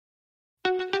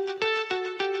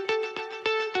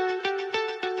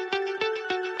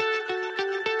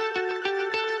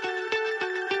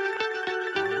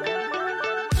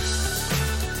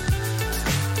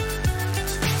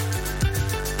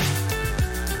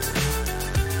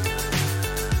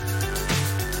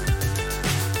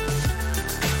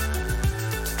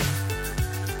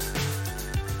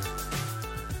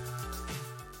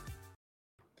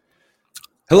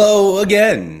Hello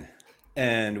again,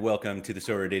 and welcome to the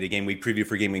SorareData Game Week preview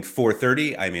for Game Week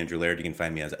 430. I'm Andrew Laird. You can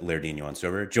find me as Lairdino on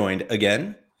Sorare, joined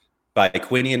again by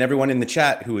Quinny and everyone in the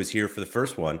chat who was here for the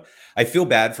first one. I feel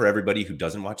bad for everybody who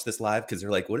doesn't watch this live because they're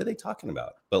like, what are they talking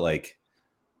about? But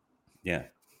yeah,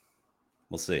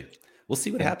 we'll see. We'll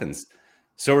see what happens.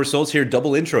 Sorare Souls here,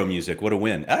 double intro music. What a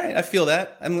win. All right, I feel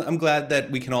that. I'm glad that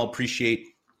we can all appreciate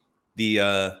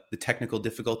the technical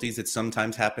difficulties that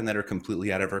sometimes happen that are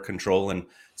completely out of our control, and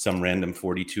some random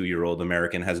 42-year-old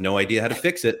American has no idea how to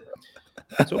fix it.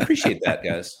 So appreciate that,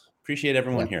 guys. Appreciate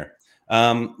everyone here.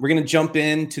 We're going to jump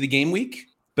into the game week,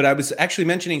 but I was actually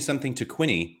mentioning something to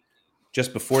Quinny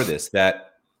just before this,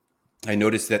 that I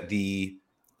noticed that the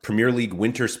Premier League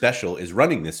Winter Special is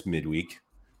running this midweek.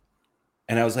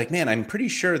 And I was like, man, I'm pretty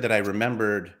sure that I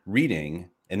remembered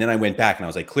reading. And then I went back and I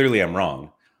was like, clearly I'm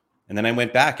wrong. And then I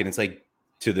went back and it's like,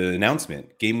 to the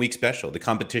announcement, game week special. The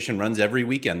competition runs every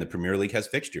weekend. The Premier League has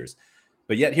fixtures.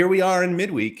 But yet here we are in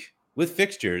midweek with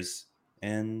fixtures.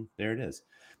 And there it is.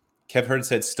 Kev Hurd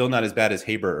said, still not as bad as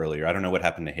Haber earlier. I don't know what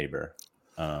happened to Haber.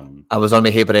 I was on my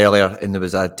Haber earlier and there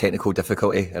was a technical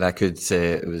difficulty and I could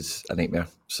say it was a nightmare.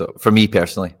 So for me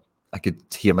personally, I could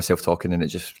hear myself talking and it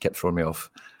just kept throwing me off.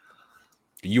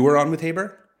 You were on with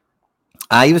Haber?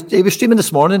 He was streaming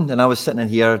this morning and I was sitting in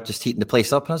here just heating the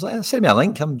place up and I was like, send me a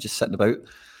link. I'm just sitting about.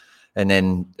 And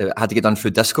then I had to get done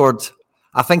through Discord.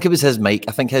 I think it was his mic.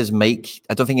 I don't think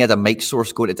he had a mic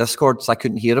source go to Discord, so I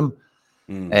couldn't hear him.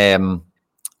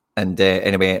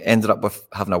 Anyway, ended up with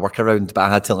having a workaround, but I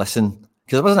had to listen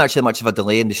because there wasn't actually much of a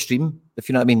delay in the stream, if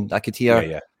you know what I mean. I could hear,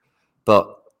 yeah.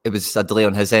 But it was a delay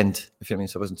on his end, if you know what I mean.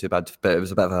 So it wasn't too bad, but it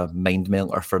was a bit of a mind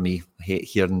melter for me,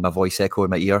 hearing my voice echo in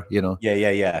my ear, you know.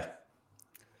 Yeah.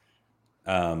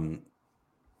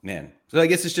 Man, so I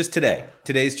guess it's just today.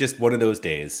 Today's just one of those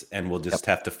days, and we'll just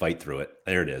have to fight through it.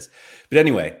 There it is. But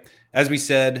anyway, as we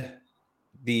said,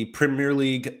 the Premier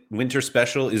League Winter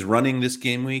Special is running this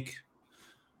game week,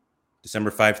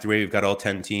 December 5 through 8. We've got all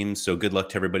 10 teams, so good luck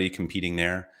to everybody competing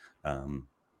there.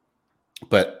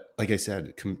 But like I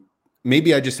said,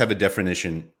 maybe I just have a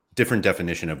different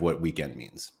definition of what weekend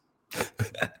means.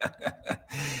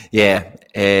 Yeah.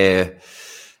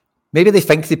 Maybe they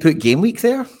think they put game week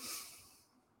there.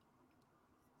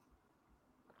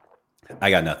 I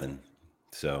got nothing,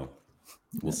 so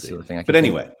we'll see. But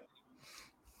anyway,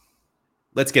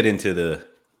 let's get into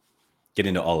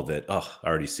all of it. Oh, I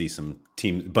already see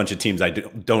bunch of teams I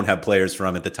don't have players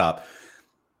from at the top.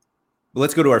 But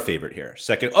let's go to our favorite here.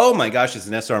 Second, oh my gosh, it's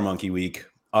an SR Monkey week.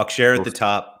 Auxerre at the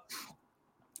top,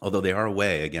 although they are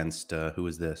away against who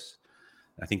is this?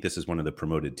 I think this is one of the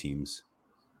promoted teams.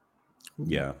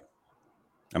 Yeah.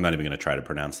 I'm not even going to try to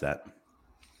pronounce that.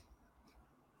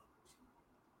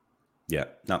 Yeah,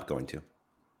 not going to.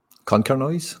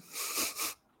 Concarnoise?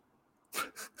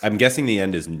 I'm guessing the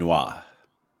end is Noir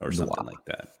or something like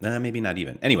that. Maybe not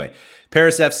even. Anyway,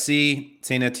 Paris FC,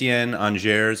 Saint Etienne,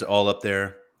 Angers, all up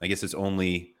there. I guess it's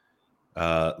only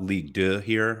Ligue 2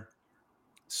 here.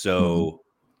 So,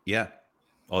 yeah,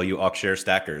 all you Auxerre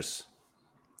stackers,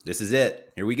 this is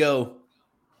it. Here we go.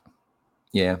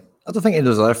 Yeah. I don't think any of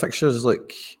those other fixtures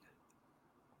look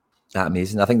that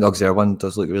amazing. I think the Auxerre one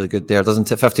does look really good there,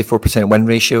 doesn't it? 54% win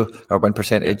ratio or win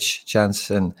percentage chance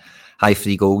and high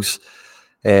free goals.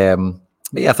 But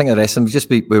yeah, I think the rest of them just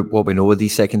be what we know with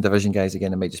these second division guys.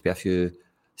 Again, it might just be a few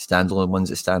standalone ones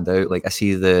that stand out. Like I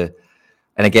see and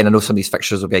again, I know some of these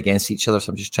fixtures will be against each other, so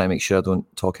I'm just trying to make sure I don't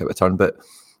talk out of turn. But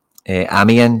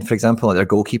Amiens, for example, like their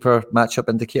goalkeeper matchup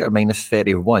indicator,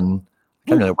 -31. I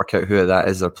can't really work out who that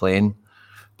is they're playing,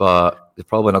 but they're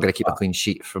probably not going to keep a clean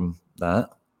sheet from that.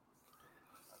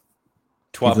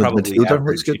 Troyes probably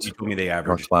looks good. You told me they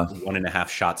average 1.5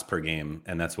 shots per game,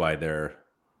 and that's why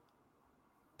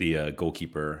the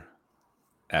goalkeeper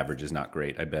average is not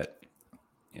great, I bet.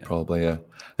 Yeah. Probably, yeah.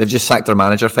 They've just sacked their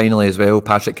manager finally as well,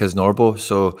 Patrick Kisnorbo.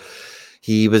 So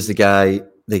he was the guy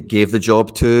they gave the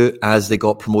job to as they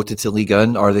got promoted to Ligue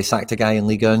 1, or they sacked a guy in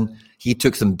Ligue 1. He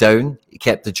took them down, he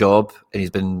kept the job, and he's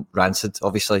been rancid,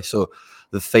 obviously. So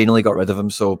they've finally got rid of him.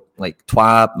 So, like,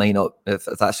 Troyes might not, if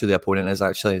that's who the opponent is,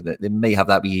 actually, they may have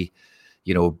that wee,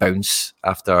 bounce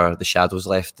after the shadows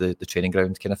left the training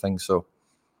ground kind of thing. So,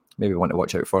 maybe want to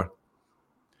watch out for.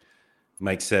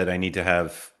 Mike said, I need to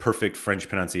have perfect French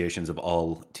pronunciations of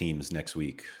all teams next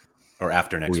week or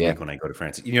after next week when I go to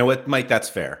France. You know what, Mike? That's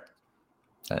fair.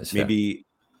 That's maybe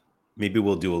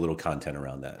we'll do a little content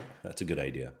around that. That's a good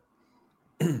idea.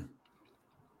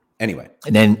 Anyway.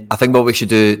 And then I think what we should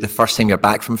do the first time you're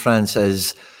back from France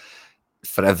is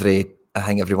for everyone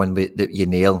that you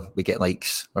nail, we get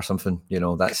likes or something.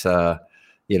 That's, for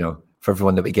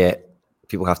everyone that we get,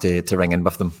 people have to ring in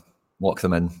with them. lock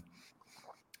them in.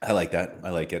 I like that.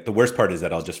 I like it. The worst part is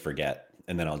that I'll just forget,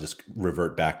 and then I'll just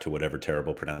revert back to whatever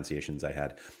terrible pronunciations I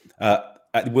had.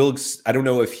 I don't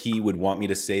know if he would want me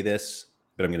to say this,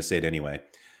 but I'm going to say it anyway.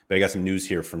 But I got some news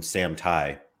here from Sam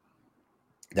Ty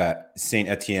that Saint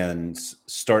Etienne's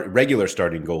regular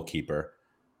starting goalkeeper,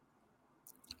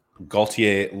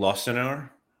 Gaultier Lausseneur,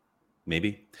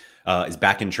 maybe, is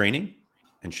back in training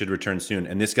and should return soon.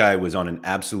 And this guy was on an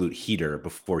absolute heater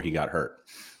before he got hurt.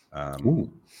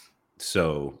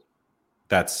 So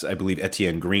that's, I believe,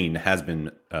 Etienne Green has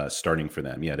been starting for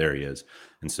them. Yeah, there he is.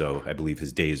 And so I believe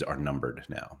his days are numbered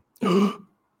now.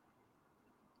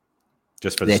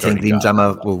 Just for the Etienne starting Green job.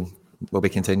 drama will be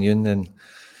continuing. And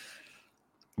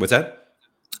what's that?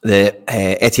 The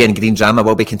Etienne Green drama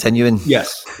will be continuing.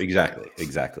 Yes,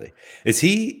 exactly.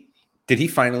 Did he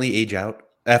finally age out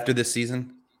after this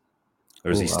season?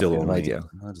 Or is he still only? No idea.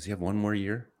 Does he have one more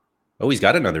year? Oh, he's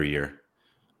got another year.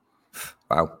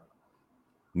 Wow.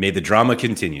 May the drama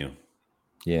continue.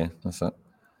 Yeah, that's it.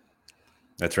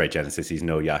 That's right, Genesis. He's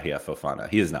no Yahya Fofana.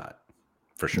 He is not,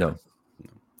 for sure.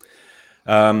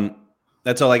 No.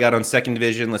 That's all I got on second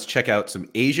division. Let's check out some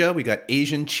Asia. We got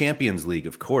Asian Champions League,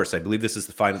 of course. I believe this is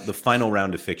the final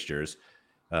round of fixtures.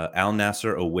 Al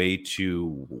Nassr away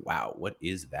to, wow, what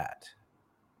is that?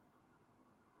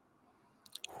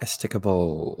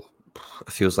 Istiqbal.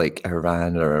 It feels like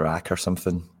Iran or Iraq or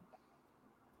something.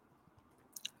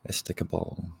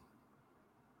 Istiqbal.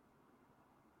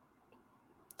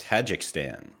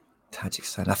 Tajikistan.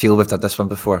 I feel we've done this one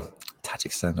before.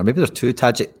 Tajikistan. Or maybe there's two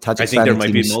Tajikistan I think there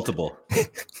might be multiple.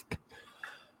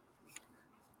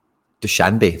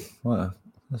 Dushanbe. Well,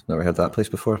 I've never heard that place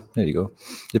before. There you go.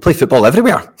 They play football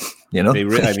everywhere, you know?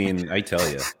 I mean, I tell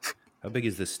you. How big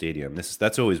is this stadium?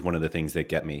 That's always one of the things that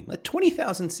get me. Like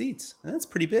 20,000 seats. That's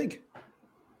pretty big.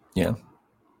 Yeah.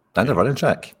 And a running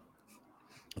track.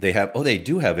 They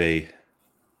do have a,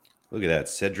 look at that,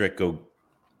 Cedric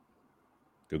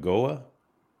Gogoa.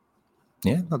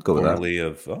 Yeah, I'd go with that. Formerly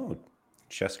of,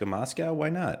 Cheska Moscow, why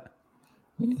not?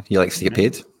 Yeah, he likes to get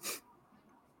paid.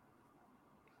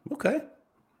 Okay.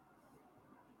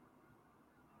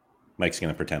 Mike's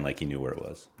going to pretend like he knew where it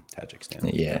was.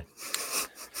 Tajikistan. Yeah.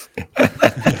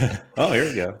 Oh, here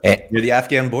we go. Near the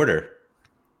Afghan border.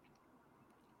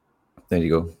 There you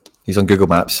go. He's on Google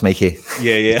Maps, Mikey.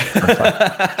 Yeah.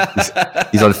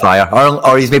 he's on fire.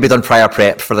 Or he's maybe done prior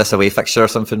prep for this away fixture or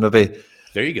something, maybe.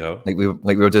 There you go. Like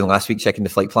we were doing last week, checking the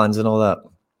flight plans and all that.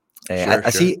 Sure. I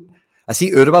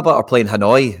see Urawa are playing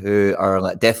Hanoi, who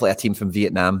are definitely a team from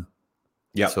Vietnam.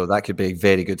 Yeah. So that could be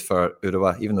very good for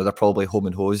Urawa, even though they're probably home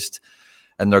and hosed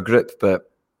in their group.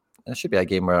 But it should be a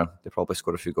game where they probably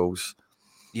score a few goals.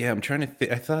 Yeah, I'm trying to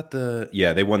think. I thought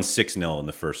they won 6-0 in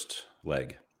the first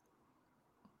leg.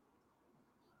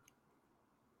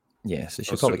 Yes, they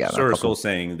should probably get Sora Soul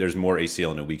saying there's more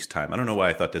ACL in a week's time. I don't know why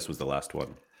I thought this was the last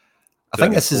one. I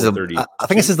think this is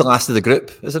the last of the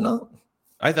group, is it not?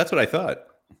 That's what I thought.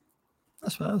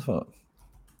 That's what I thought.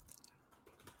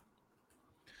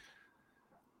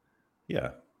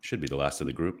 Yeah, should be the last of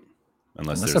the group,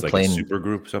 unless there's like a super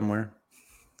group somewhere.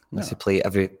 Unless you play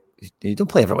you don't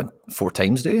play everyone 4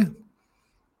 times, do you?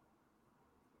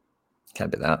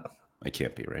 Can't be that. I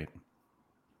can't be, right?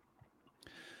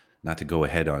 Not to go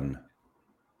ahead on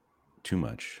too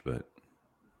much, but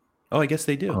I guess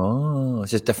they do. Oh,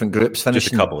 it's just different groups finishing.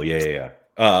 Just a couple, yeah.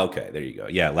 Oh, okay, there you go.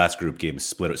 Yeah, last group game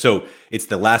split. So it's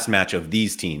the last match of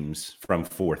these teams from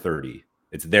 4:30.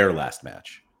 It's their last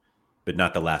match, but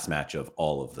not the last match of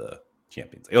all of the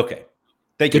champions. Okay,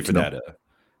 thank you for that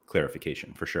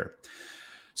clarification for sure.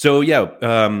 So yeah,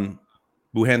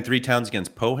 Wuhan 3 Towns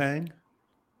against Pohang.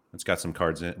 It's got some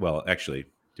cards in it. Well, actually,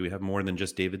 do we have more than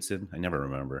just Davidson? I never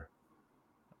remember.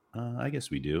 I guess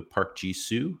we do. Park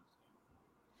Ji-soo.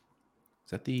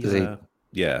 Is that the...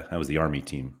 yeah, that was the Army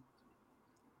team.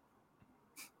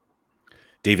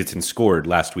 Davidson scored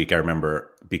last week, I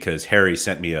remember, because Harry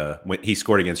sent me he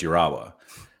scored against Urawa.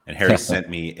 And Harry sent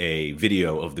me a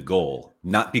video of the goal,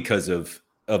 not because of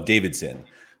Davidson,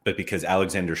 but because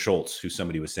Alexander Schultz, who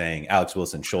somebody was saying, Alex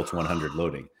Wilson, Schultz 100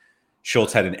 loading.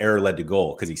 Schultz had an error led to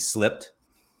goal because he slipped.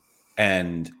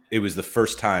 And it was the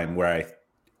first time where I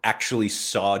actually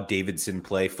saw Davidson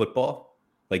play football,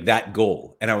 like that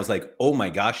goal. And I was like, oh my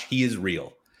gosh, he is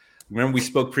real. Remember we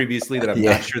spoke previously that I'm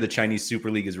not sure the Chinese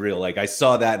Super League is real. Like I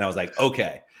saw that and I was like,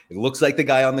 okay, it looks like the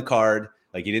guy on the card.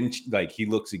 Like he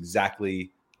looks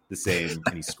exactly the same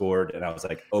and he scored. And I was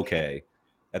like, okay,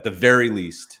 at the very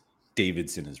least,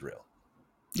 Davidson is real.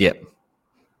 Yep.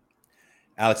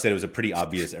 Alex said it was a pretty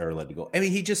obvious error led to goal. I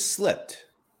mean, he just slipped.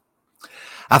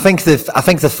 I think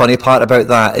the funny part about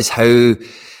that is how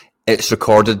it's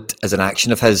recorded as an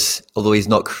action of his, although he's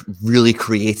not really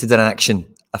created an action.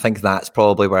 I think that's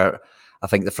probably where I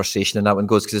think the frustration in that one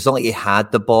goes, because it's not like he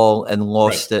had the ball and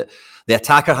lost it. The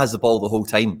attacker has the ball the whole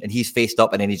time, and he's faced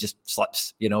up, and then he just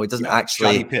slips. He doesn't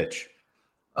actually shoddy pitch.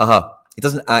 He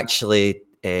doesn't actually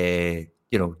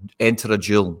enter a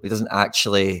duel. He doesn't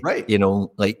actually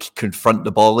like confront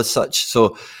the ball as such.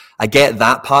 So I get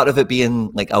that part of it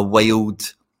being like a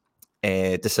wild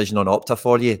decision on Opta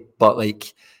for you, but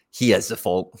like he is the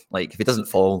fault. Like if he doesn't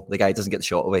fall, the guy doesn't get the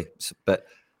shot away. But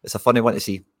it's a funny one to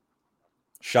see.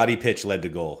 Shoddy pitch led to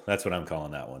goal. That's what I'm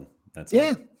calling that one. That's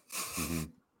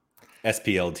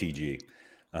SPLTG.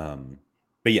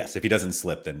 But yes, if he doesn't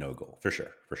slip, then no goal for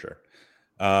sure.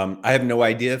 I have no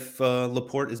idea if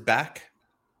Laporte is back.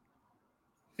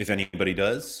 If anybody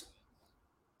does,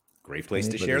 great place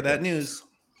to share that news.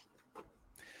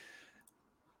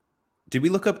 Did we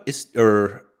look up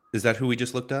or is that who we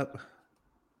just looked up?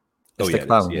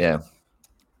 Yeah.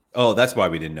 Oh, that's why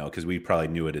we didn't know, because we probably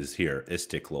knew it as here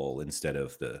Istiklal instead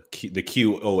of the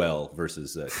QOL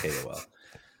versus KOL.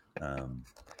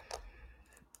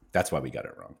 That's why we got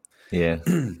it wrong. Yeah.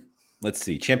 Let's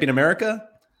see. Champion America.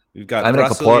 We've got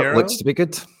Laporte looks to be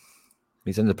good.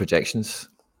 He's in the projections.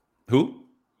 Who?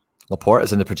 Laporte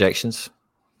is in the projections.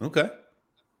 Okay.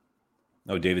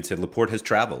 Oh, David said Laporte has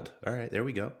traveled. All right, there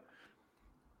we go.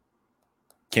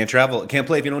 Can't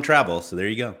play if you don't travel. So there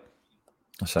you go.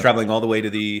 Traveling all the way to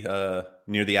the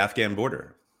near the Afghan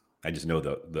border. I just know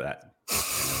that.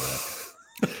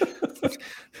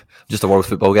 Just a world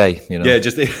football guy, Yeah,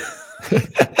 just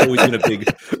always been a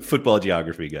big football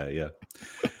geography guy. Yeah.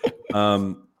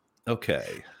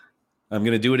 Okay. I'm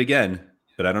gonna do it again,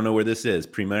 but I don't know where this is.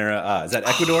 Primera. Is that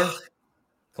Ecuador?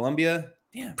 Colombia?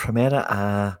 Yeah.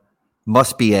 Primera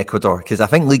must be Ecuador, because I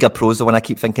think Liga Pro is the one I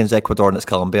keep thinking is Ecuador, and it's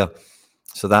Colombia.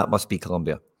 So that must be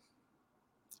Colombia.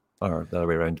 Or the other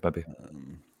way around, maybe.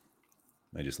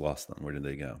 I just lost them. Where did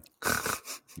they go?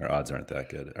 Our odds aren't that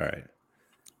good. All right.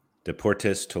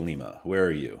 Deportes Tolima. Where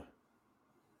are you?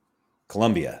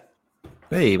 Colombia.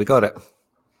 Hey, we got it.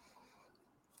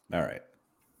 All right.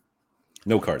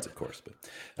 No cards, of course. But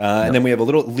And then we have a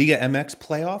little Liga MX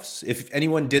playoffs. If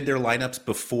anyone did their lineups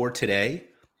before today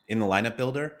in the lineup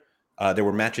builder, there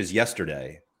were matches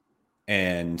yesterday.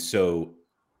 And so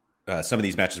some of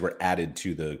these matches were added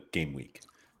to the game week,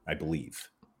 I believe.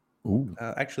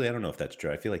 Actually, I don't know if that's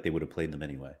true. I feel like they would have played them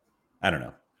anyway. I don't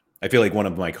know. I feel like one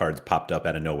of my cards popped up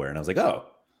out of nowhere, and I was like, oh,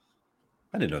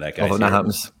 I didn't know that guy. Oh, that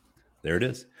happens. There it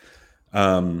is.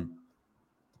 A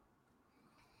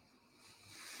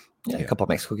couple of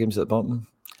Mexico games at the bottom.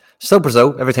 Still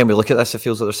Brazil. Every time we look at this, it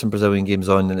feels like there's some Brazilian games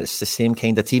on, and it's the same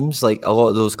kind of teams. Like a lot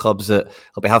of those clubs that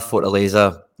we have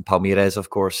Fortaleza, Palmeiras,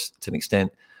 of course, to an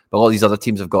extent. But a lot of these other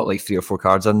teams have got like 3 or 4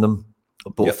 cards in them.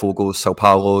 Botafogos, Sao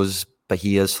Paulo's,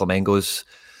 Bahia's, Flamengo's.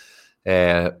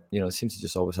 It seems to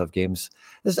just always have games.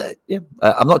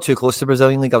 I'm not too close to the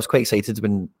Brazilian League. I was quite excited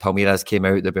when Palmeiras came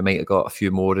out that we might have got a few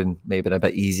more and maybe been a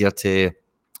bit easier to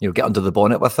get under the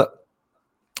bonnet with it.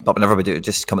 But whenever we do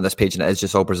just come on this page and it is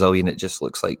just all Brazilian, it just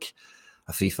looks like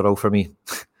a free-for-all for me.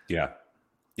 Yeah.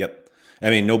 Yep.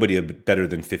 I mean, nobody better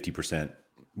than 50%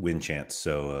 win chance.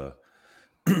 So,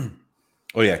 oh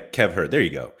yeah, Kev Hurd. There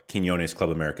you go. Quinones Club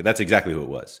America. That's exactly who it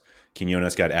was.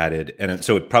 Quinones got added. And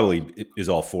so it probably is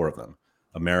all 4 of them.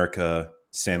 America,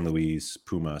 San Luis,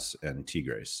 Pumas, and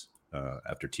Tigres,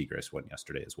 after Tigres won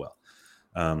yesterday as well.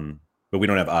 But we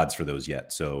don't have odds for those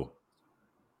yet. So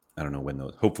I don't know when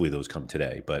those, hopefully those come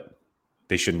today, but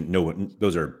they shouldn't know.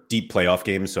 Those are deep playoff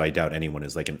games. So I doubt anyone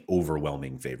is like an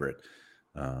overwhelming favorite.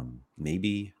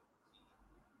 Maybe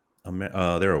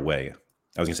they're away.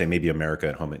 I was gonna say maybe America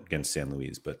at home against San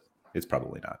Luis, but it's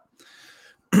probably not.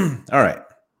 All right.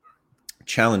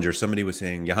 Challenger. Somebody was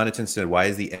saying, Johanneton said, why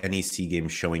is the NEC game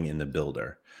showing in the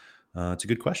builder? It's a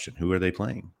good question. Who are they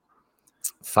playing?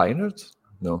 Feyenoord?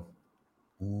 No.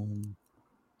 I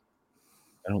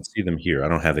don't see them here. I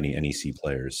don't have any NEC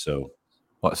players. So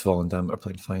what's Volendam are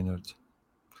playing Feyenoord?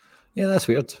 Yeah, that's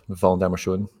weird. Volendam are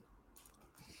showing.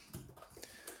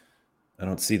 I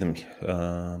don't see them.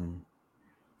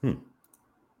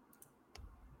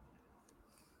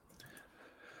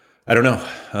 I don't know.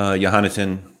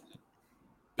 Johanneton,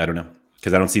 I don't know.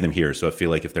 Because I don't see them here. So I feel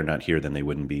like if they're not here, then they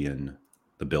wouldn't be in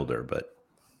the builder. But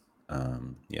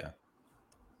yeah.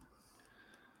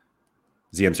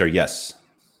 ZM, sorry, yes.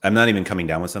 I'm not even coming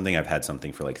down with something. I've had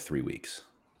something for like 3 weeks.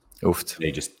 Oof.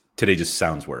 Today just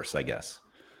sounds worse, I guess.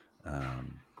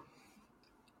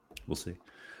 We'll see.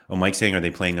 Oh, Mike's saying, are they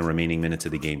playing the remaining minutes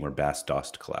of the game where Bas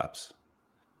Dost collapse?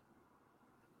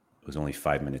 It was only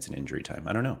 5 minutes in injury time.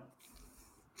 I don't know.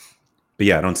 But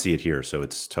yeah, I don't see it here, so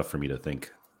it's tough for me to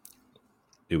think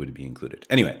it would be included.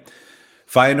 Anyway,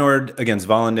 Feyenoord against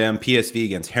Volendam, PSV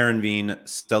against Heerenveen,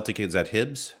 Celtic is at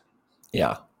Hibs.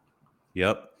 Yeah.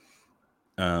 Yep.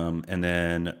 And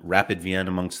then Rapid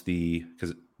Vienna amongst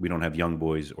because we don't have Young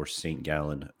Boys or St.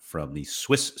 Gallen from the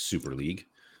Swiss Super League.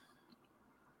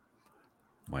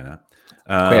 Why not?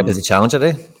 Quite a busy challenger,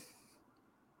 eh?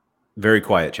 Very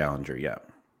quiet challenger, yeah.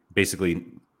 Basically,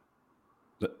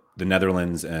 the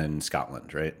Netherlands and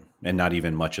Scotland, right? And not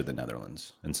even much of the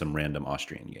Netherlands, and some random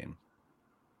Austrian game.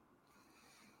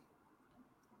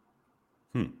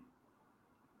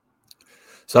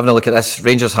 So having a look at this,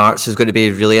 Rangers Hearts is going to be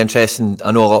really interesting.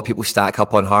 I know a lot of people stack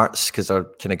up on Hearts because they're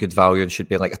kind of good value and should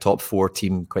be like a top 4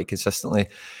 team quite consistently.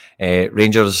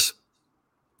 Rangers,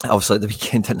 obviously at the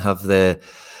weekend, didn't have the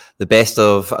best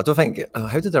of, I don't think,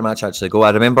 how did their match actually go?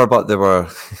 I remember, but they were,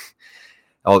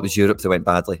 it was Europe that went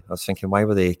badly. I was thinking, why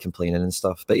were they complaining and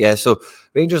stuff? But yeah, so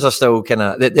Rangers are still kind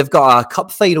of, they've got a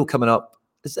cup final coming up.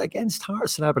 Is it against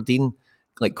Hearts and Aberdeen?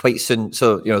 Like quite soon.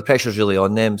 So, the pressure's really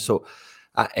on them. So,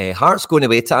 Hearts going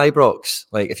away to Ibrox.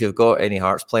 Like, if you've got any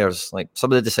Hearts players, like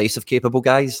some of the decisive, capable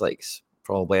guys, like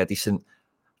probably a decent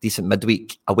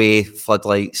midweek away,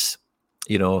 floodlights.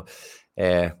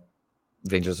 Rangers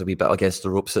a wee bit against the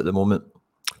ropes at the moment.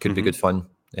 Could be good fun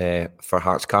for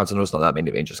Hearts cards. I know it's not that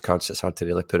many Rangers cards. It's hard to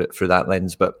really put it through that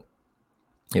lens, but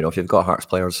if you've got Hearts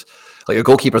players, like your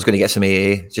goalkeeper's going to get some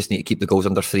AA. Just need to keep the goals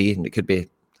under 3, and it could be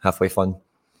halfway fun.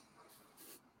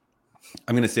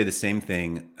 I'm going to say the same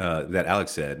thing that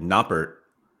Alex said. Noppert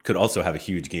could also have a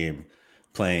huge game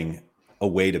playing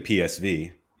away to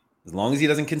PSV, as long as he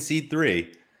doesn't concede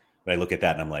 3. But I look at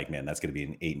that and I'm like, man, that's going to be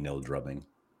an 8-0 drubbing.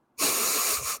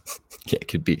 Yeah, it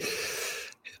could be.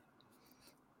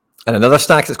 And another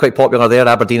stack that's quite popular there,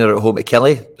 Aberdeen are at home to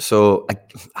Kelly. So,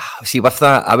 see, with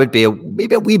that, I would be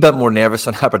maybe a wee bit more nervous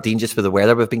on Aberdeen just with the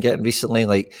weather we've been getting recently.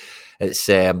 Like, it's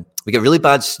we get really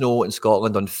bad snow in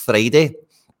Scotland on Friday.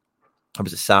 Or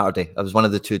was it Saturday? It was one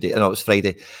of the 2 days. No, it was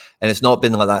Friday. And it's not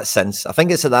been like that since. I think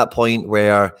it's at that point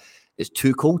where it's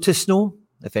too cold to snow,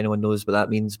 if anyone knows what that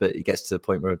means. But it gets to the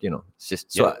point where, it's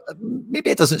just... So maybe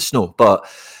it doesn't snow. But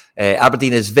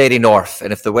Aberdeen is very north.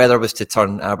 And if the weather was to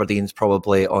turn, Aberdeen's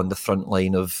probably on the front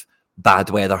line of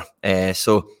bad weather.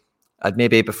 So I'd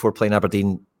maybe, before playing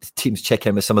Aberdeen, teams check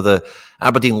in with some of the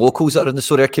Aberdeen locals that are in the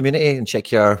Sorare community and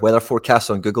check your weather forecasts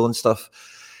on Google and stuff,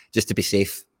 just to be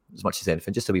safe. As much as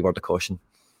anything, just a wee word of caution.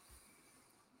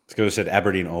 Sco said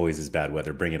Aberdeen always is bad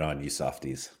weather. Bring it on, you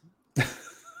softies.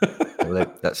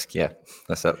 That's it.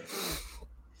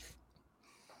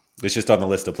 It's just on the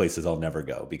list of places I'll never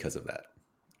go because of that.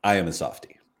 I am a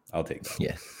softie. I'll take that.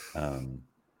 Yeah.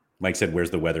 Mike said,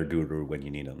 "Where's the weather guru when you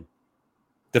need him?"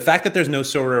 The fact that there's no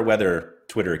Sorare Weather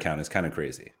Twitter account is kind of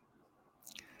crazy.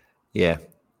 Yeah.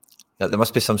 There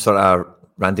must be some sort of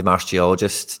Randy Marsh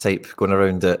geologist type going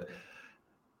around that.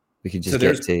 We could just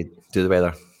get to do the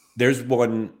weather. There's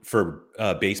one for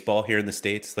baseball here in the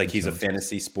States. Like, he's a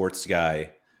fantasy sports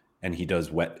guy, and he's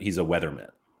a weatherman,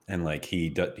 and like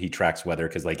he tracks weather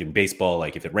because, like, in baseball,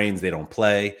 like if it rains, they don't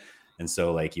play, and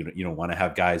so like you don't want to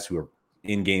have guys who are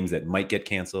in games that might get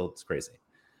canceled. It's crazy.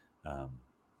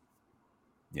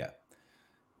 Yeah.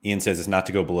 Ian says it's not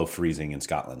to go below freezing in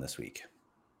Scotland this week.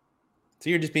 So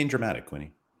you're just being dramatic,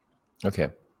 Quinny. Okay.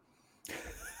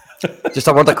 Just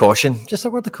a word of caution.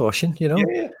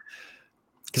 Yeah.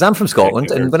 Because I'm from Scotland,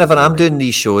 and whenever I'm doing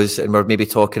these shows and we're maybe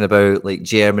talking about like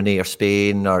Germany or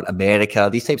Spain or America,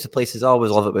 these types of places, I always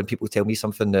love it when people tell me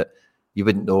something that you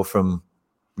wouldn't know from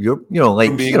your,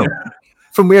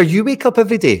 from where you wake up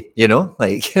every day,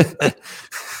 like.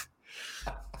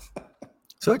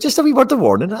 So just a wee word of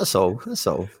warning. That's all.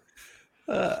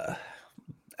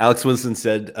 Alex Wilson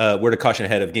said, word of caution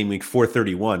ahead of game week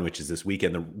 431, which is this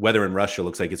weekend. The weather in Russia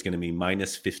looks like it's going to be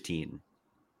minus 15.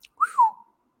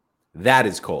 That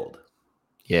is cold.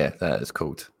 Yeah, that is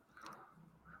cold.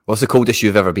 What's the coldest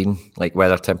you've ever been, like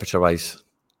weather temperature-wise?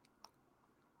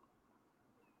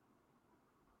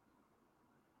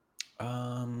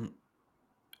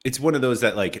 It's one of those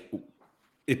that, like,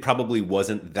 it probably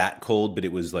wasn't that cold, but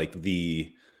it was like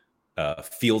the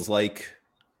feels like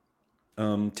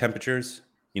temperatures.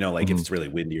 Like if it's really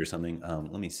windy or something.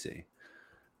 Let me see.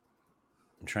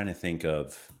 I'm trying to think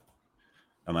of.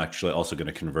 I'm actually also going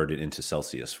to convert it into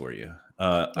Celsius for you.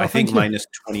 I think minus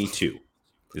 22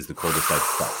 is the coldest I've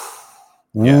felt.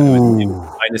 Yeah, it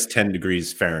was minus 10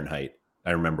 degrees Fahrenheit.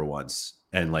 I remember once,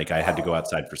 and like I had to go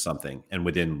outside for something, and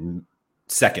within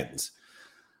seconds,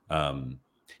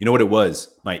 you know what it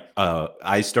was? My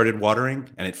eyes started watering,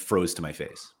 and it froze to my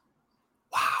face.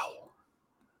 Wow,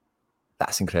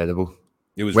 that's incredible.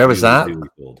 It was. Where was that? Really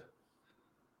cold.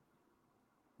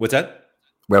 What's that?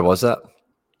 Where was that?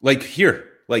 Like here,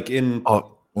 like in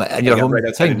in your right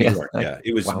outside hometown, of New York. yeah. Yeah,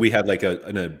 it was. Wow. We had like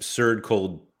an absurd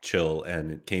cold chill,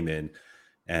 and it came in,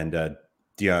 and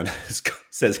Dion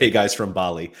says, "Hey guys from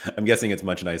Bali." I'm guessing it's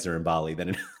much nicer in Bali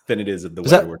than it is the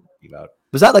weather we're talking about.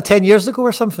 Was that like 10 years ago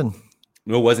or something?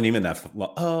 No, it wasn't even that.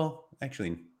 Well, oh,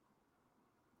 actually,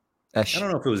 Ish. I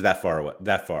don't know if it was that far.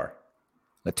 That far.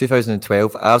 Like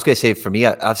 2012. I was going to say for me,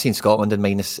 I've seen Scotland in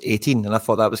minus 18, and I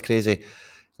thought that was crazy,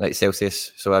 like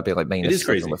Celsius. So I'd be like minus. It is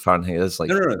crazy. Fahrenheit is like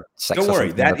no. 6. Don't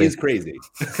worry, that maybe. is crazy.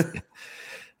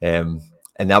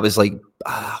 And that was like,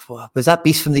 was that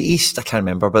Beast from the East? I can't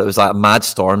remember, but it was like a mad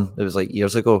storm. It was like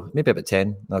years ago, maybe about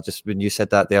 10. I just when you said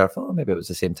that there, I thought maybe it was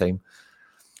the same time.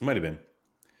 It might have been.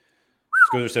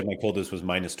 Scozer said my coldest was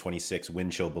minus 26,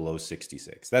 wind chill below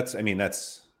 66. That's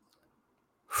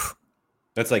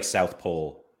like South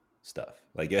Pole stuff.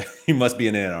 Like you must be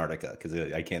in Antarctica because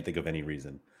I can't think of any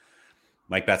reason.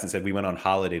 Mike Batson said we went on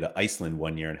holiday to Iceland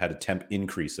one year and had a temp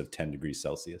increase of 10 degrees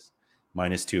Celsius,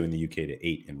 -2 in the UK to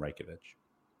 8 in Reykjavik.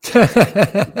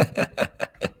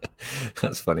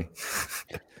 That's funny.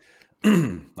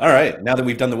 All right. Now that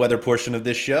we've done the weather portion of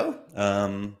this show,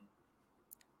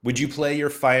 would you play your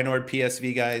Feyenoord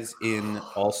PSV guys in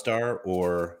All-Star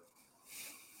or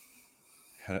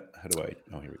how do I?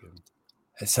 Oh, here we go.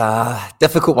 It's a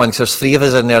difficult one because there's 3 of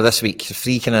us in there this week.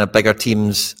 3 kind of bigger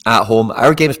teams at home.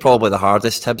 Our game's probably the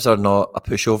hardest. Hibs are not a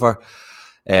pushover.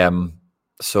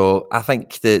 So I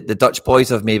think the Dutch boys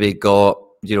have maybe got,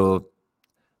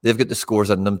 they've got the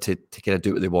scores in them to kind of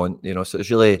do what they want, So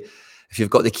it's really, if you've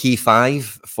got the key 5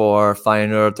 for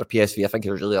Feyenoord or PSV, I think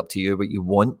it's really up to you what you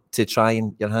want to try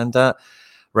and your hand at.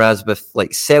 Whereas with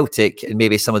like Celtic and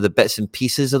maybe some of the bits and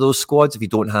pieces of those squads, if you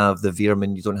don't have the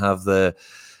Veerman, you don't have the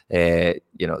the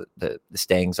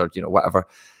Stengs or whatever,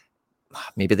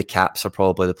 maybe the Caps are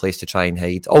probably the place to try and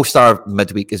hide. All-Star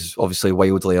midweek is obviously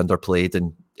wildly underplayed,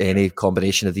 and any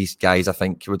combination of these guys I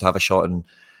think would have a shot in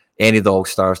any of the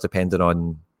All-Stars depending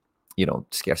on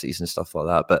scarcities and stuff like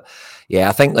that. But yeah,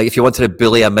 I think like if you wanted to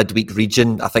bully a midweek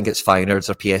region, I think it's Feyenoords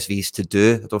or PSVs to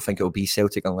do. I don't think it will be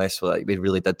Celtic unless we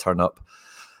really did turn up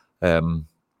in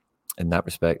that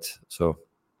respect. So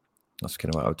that's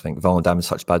kind of what I would think. Volendam in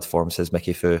such bad form, says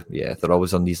Mickey Fu. Yeah, they're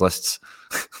always on these lists.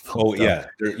 Oh, yeah.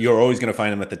 You're always going to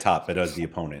find them at the top, but as the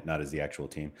opponent, not as the actual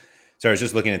team. So I was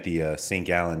just looking at the St.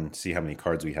 Gallen, see how many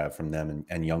cards we have from them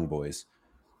and Young Boys.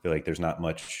 I feel like there's not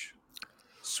much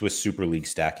Swiss Super League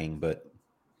stacking, but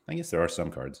I guess there are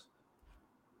some cards.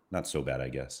 Not so bad, I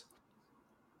guess.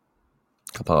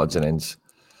 Couple of odds and ends.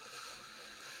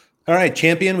 All right,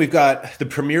 champion. We've got the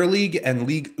Premier League and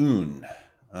Ligue 1.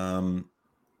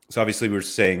 So obviously we're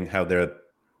saying how their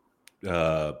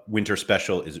winter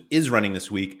special is running this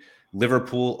week.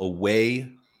 Liverpool away.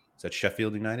 Is that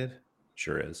Sheffield United?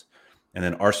 Sure is. And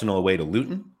then Arsenal away to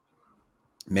Luton.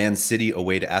 Man City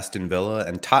away to Aston Villa.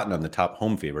 And Tottenham, the top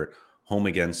home favorite, home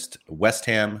against West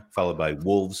Ham, followed by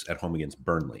Wolves at home against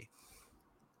Burnley.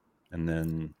 And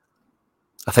then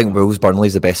I think Wolves Burnley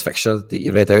is the best fixture that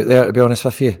you read out there, to be honest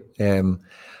with you.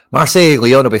 Marseille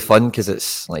Lyon will be fun because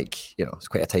it's like, it's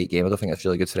quite a tight game. I don't think it's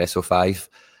really good for SO5.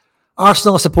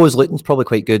 Arsenal, I suppose Luton's probably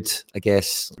quite good, I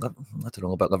guess. I don't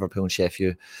know about Liverpool and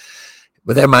Sheffield.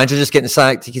 With their manager just getting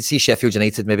sacked, you can see Sheffield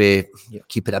United maybe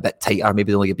keep it a bit tighter.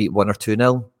 Maybe they only get beat 1 or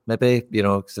 2-0, maybe,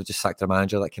 because they've just sacked their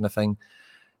manager, that kind of thing.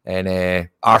 And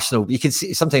Arsenal, you can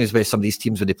see sometimes with some of these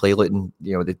teams when they play Luton,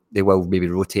 they will maybe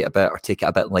rotate a bit or take it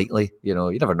a bit lightly. You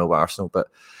never know with Arsenal, but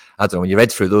I don't know. When you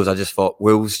read through those, I just thought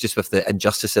Wolves, just with the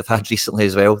injustice they've had recently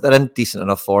as well, they're in decent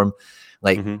enough form.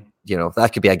 Like,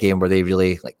 that could be a game where they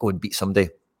really go and beat somebody,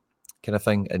 kind of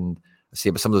thing. And I see,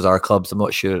 but some of those are clubs. I'm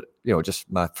not sure. Just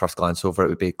my first glance over it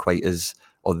would be quite as,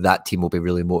 that team will be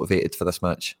really motivated for this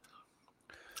match.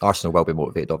 Arsenal will be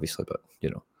motivated, obviously, but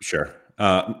Sure.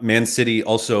 Man City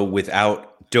also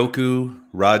without Doku,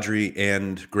 Rodri,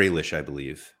 and Grealish, I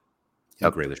believe.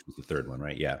 Yep. Grealish was the third one,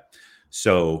 right? Yeah.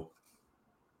 So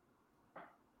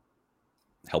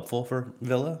helpful for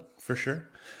Villa, for sure.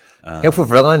 Helpful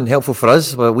for Villa and helpful for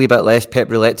us. We're a wee bit less Pep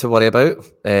Roulette to worry about.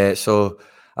 So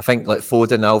I think like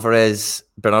Foden, Alvarez,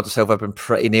 Bernardo Silva have been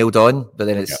pretty nailed on, but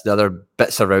then it's the other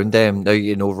bits around them. Now,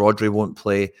 Rodri won't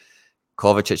play.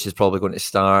 Kovacic is probably going to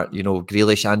start.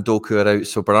 Grealish and Doku are out.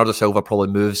 So Bernardo Silva probably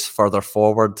moves further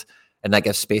forward, and that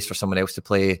gives space for someone else to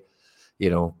play,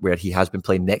 where he has been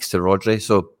playing next to Rodri.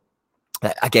 So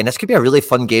again, this could be a really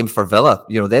fun game for Villa.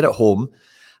 They're at home.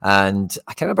 And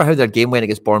I can't remember how their game went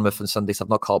against Bournemouth on Sunday, so I've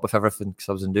not caught up with everything because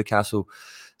I was in Newcastle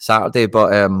Saturday.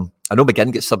 But I know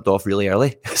McGinn gets subbed off really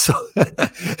early. So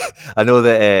I know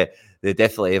that they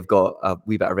definitely have got a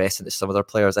wee bit of rest into some of their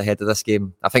players ahead of this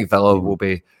game. I think Villa will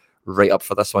be right up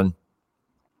for this one.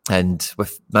 And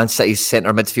with Man City's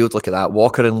centre midfield, look at that.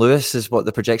 Walker and Lewis is what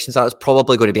the projections are. It's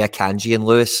probably going to be Akanji and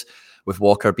Lewis, with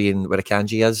Walker being where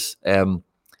Akanji is.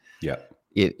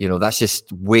 You know, that's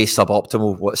just way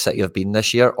suboptimal what City have been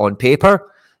this year on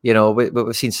paper. You know,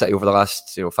 we've seen City over the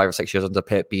last 5 or 6 years under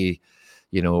Pep be,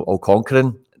 all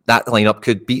conquering. That lineup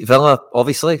could beat Villa,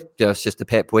 obviously. It's just the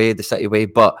Pep way, the City way.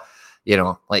 But,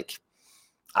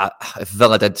 if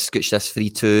Villa did scooch this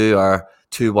 3-2 or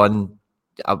 2-1,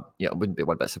 I wouldn't be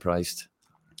one bit surprised.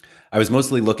 I was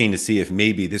mostly looking to see if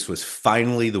maybe this was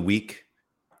finally the week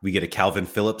we get a Calvin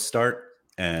Phillips start,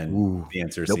 and the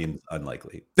answer seems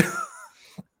unlikely.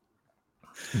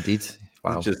 Indeed.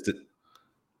 Wow.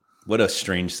 What a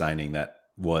strange signing that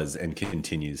was and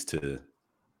continues to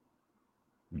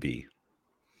be.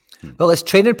 Well, it's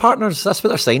training partners. That's what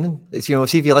they're signing. It's,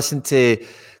 see if you listen to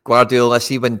Guardiola,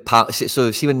 see when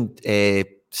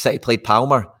City played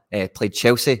Palmer, played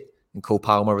Chelsea, and Cole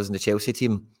Palmer was in the Chelsea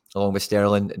team along with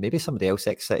Sterling, and maybe somebody else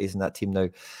ex-City's in that team now.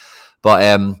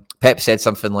 But Pep said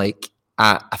something like,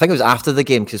 I think it was after the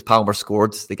game because Palmer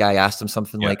scored. The guy asked him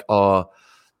something like,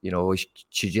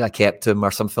 should you have kept him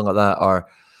or something like that? Or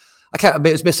I can't remember.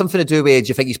 It was something to do with, do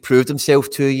you think he's proved himself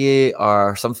to you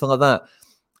or something like that?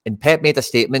 And Pep made a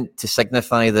statement to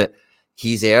signify that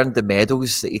he's earned the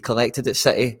medals that he collected at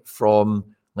City from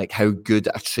how good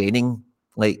a training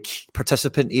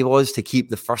participant he was to keep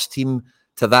the first team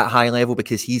to that high level,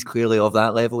 because he's clearly of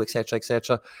that level, etc.,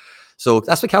 etc. So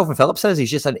that's what Calvin Phillips is. He's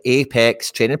just an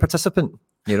apex training participant,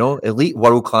 elite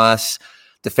world class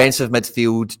defensive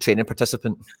midfield training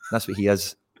participant. That's what he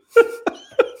is.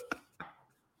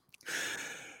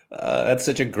 That's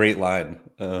such a great line.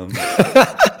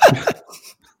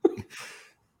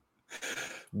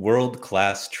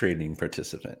 World-class training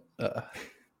participant.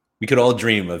 We could all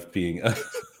dream of being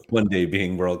one day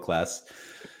being world-class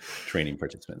training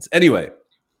participants. Anyway,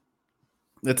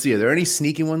 let's see. Are there any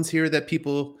sneaky ones here that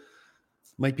people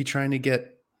might be trying to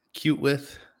get cute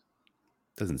with?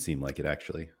 Doesn't seem like it,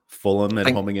 actually. Fulham at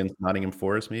home against Nottingham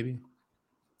Forest, maybe?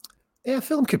 Yeah,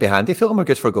 Fulham could be handy. Fulham are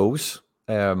good for goals.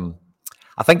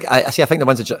 I think the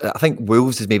ones I think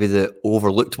Wolves is maybe the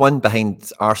overlooked one behind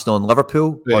Arsenal and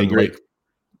Liverpool on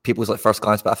people's first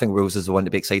glance, but I think Wolves is the one to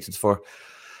be excited for.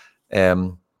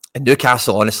 And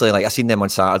Newcastle, honestly, I seen them on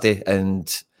Saturday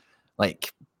and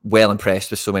well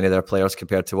impressed with so many of their players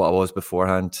compared to what I was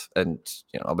beforehand. And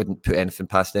I wouldn't put anything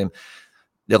past them.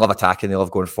 They love attacking, they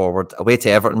love going forward. Away to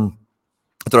Everton,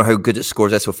 I don't know how good it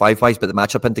scores SO5 wise, but the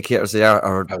matchup indicators there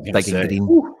are big and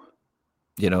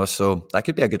green. So that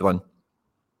could be a good one.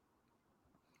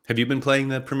 Have you been playing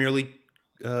the Premier League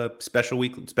special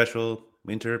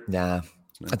winter? Nah,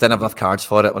 I didn't have enough cards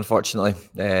for it, unfortunately.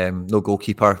 No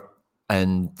goalkeeper.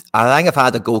 And I think if I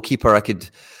had a goalkeeper, I could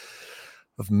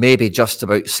have maybe just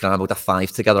about scrambled a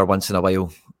 5 together once in a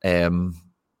while.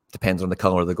 Depends on the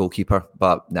colour of the goalkeeper.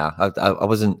 But nah, I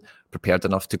wasn't prepared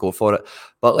enough to go for it.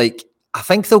 But I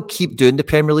think they'll keep doing the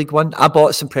Premier League one. I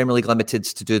bought some Premier League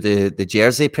Limiteds to do the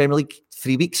Jersey Premier League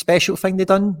 3-week special thing they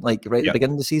done, right at the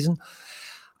beginning of the season.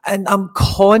 And I'm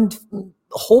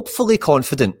hopefully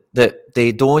confident that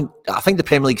they don't. I think the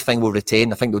Premier League thing will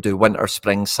retain. I think they'll do winter,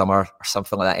 spring, summer, or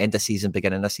something like that, end of season,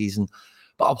 beginning of season.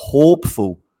 But I'm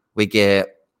hopeful we get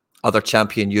other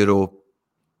Champion Euro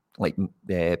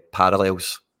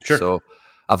parallels. Sure. So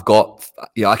I've got,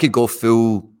 I could go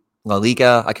full La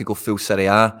Liga, I could go full Serie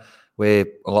A with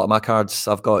a lot of my cards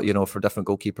I've got, for different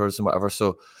goalkeepers and whatever.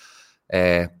 So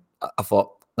I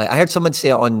thought, I heard someone say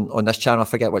it on this channel, I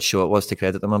forget what show it was to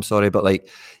credit them, I'm sorry, but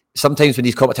sometimes when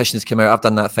these competitions come out, I've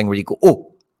done that thing where you go,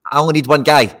 oh, I only need one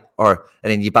guy, and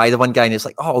then you buy the one guy and it's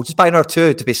I'll just buy another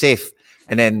 2 to be safe.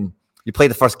 And then you play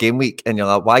the first game week and you're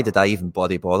like, why did I even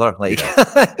bother?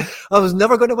 I was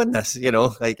never going to win this, in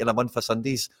a month for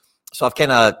Sundays. So I've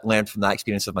kind of learned from that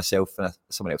experience of myself, and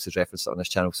someone else has referenced it on this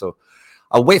channel. So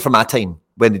I'll wait for my time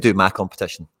when they do my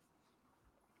competition.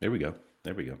 There we go.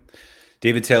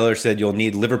 David Taylor said you'll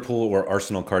need Liverpool or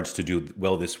Arsenal cards to do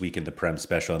well this week in the Prem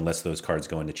special, unless those cards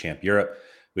go into Champ Europe,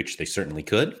 which they certainly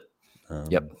could.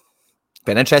 Yep.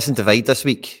 Been an interesting divide this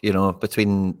week,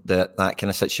 between that kind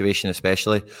of situation,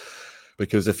 especially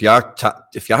because if you are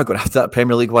going after that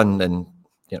Premier League one, then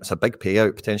it's a big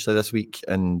payout potentially this week,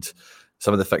 and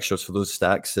some of the fixtures for those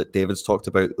stacks that David's talked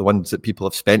about, the ones that people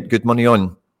have spent good money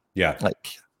on,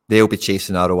 they'll be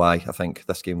chasing ROI, I think,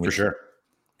 this game week.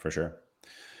 For sure.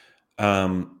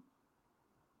 Kev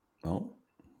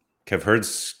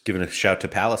Hurd's given a shout to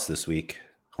Palace this week,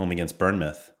 home against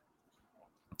Bournemouth.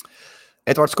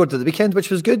 Edward scored at the weekend, which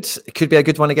was good. It could be a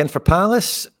good one again for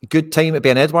Palace. Good time to be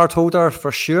an Edward holder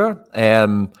for sure. I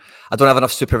don't have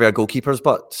enough super rare goalkeepers,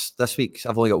 but this week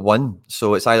I've only got one.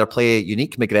 So it's either play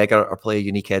unique McGregor or play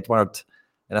unique Edward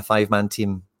in a 5-man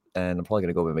team. And I'm probably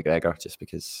going to go with McGregor just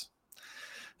because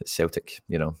it's Celtic,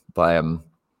 But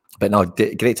no,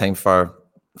 great time for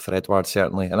Edward,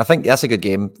 certainly. And I think that's a good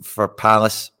game for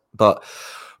Palace. But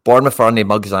Bournemouth aren't any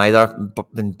mugs either.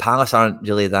 But Palace aren't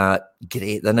really that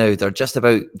great. They're just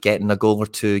about getting a goal or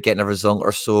two, getting a result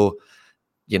or so,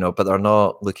 but they're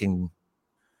not looking,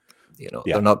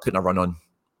 they're not putting a run on.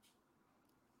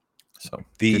 So,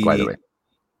 good by the way.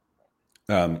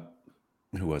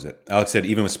 Who was it? Alex said,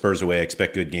 even with Spurs away, I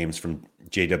expect good games from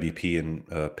JWP and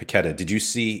Paqueta. Did you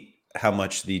see how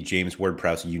much the James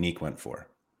Ward-Prowse unique went for?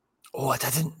 Oh, I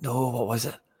didn't know. What was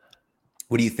it?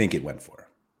 What do you think it went for?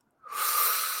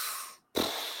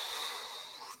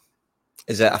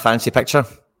 Is it a fancy picture?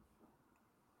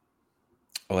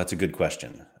 Oh, that's a good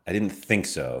question. I didn't think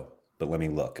so, but let me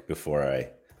look before I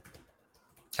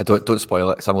don't spoil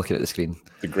it because I'm looking at the screen.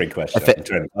 It's a great question.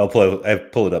 I'll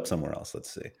pull it up somewhere else.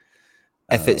 Let's see.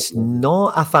 If it's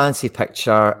not a fancy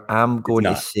picture, I'm going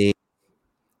to say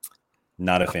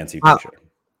not a fancy picture.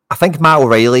 I think Matt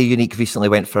O'Reilly unique recently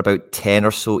went for about 10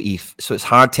 or so ETH. So it's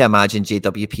hard to imagine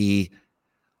JWP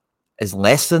is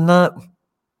less than that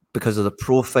because of the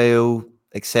profile,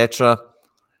 etc.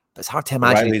 It's hard to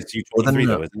imagine. O'Reilly's U23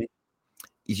 though, isn't he?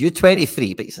 He's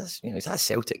U23, but he's at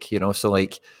Celtic, So I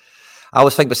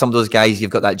always think with some of those guys, you've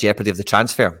got that jeopardy of the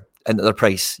transfer into their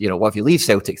price. What if you leave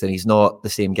Celtic, then he's not the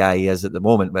same guy he is at the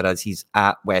moment, whereas he's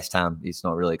at West Ham. He's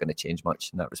not really going to change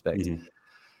much in that respect. Mm-hmm.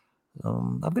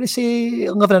 I'm going to say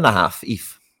 11.5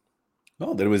 ETH.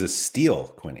 Oh, there was a steal,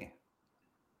 Quinny.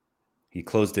 He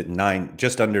closed at 9,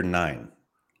 just under 9.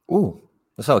 Ooh,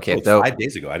 that's okay. 5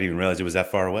 days ago. I didn't even realize it was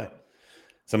that far away.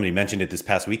 Somebody mentioned it this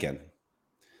past weekend.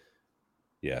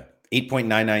 Yeah,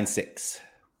 8.996.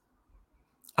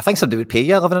 I think somebody would pay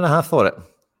you 11.5 for it.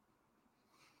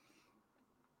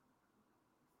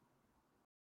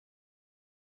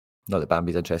 Not that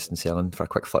Bambi's interested in selling for a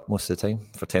quick flip most of the time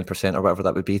for 10% or whatever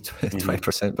that would be,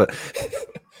 20%. But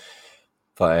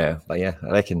yeah, I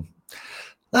reckon.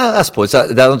 I suppose the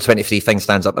other 23 thing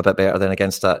stands up a bit better than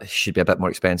against that. Should be a bit more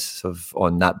expensive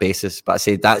on that basis. But I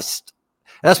say that's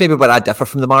maybe where I differ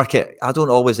from the market. I don't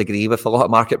always agree with a lot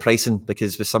of market pricing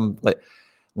because with some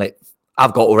like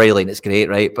I've got O'Reilly and it's great,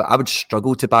 right? But I would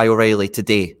struggle to buy O'Reilly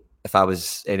today if I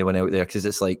was anyone out there because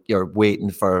it's like you're waiting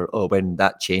for when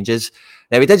that changes.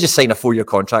 Now, we did just sign a 4-year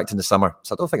contract in the summer,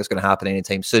 so I don't think it's going to happen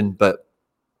anytime soon. But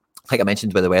like I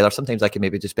mentioned with the weather, sometimes I can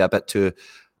maybe just be a bit too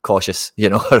cautious,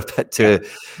 or a bit too,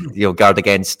 guard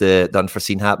against the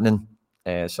unforeseen happening.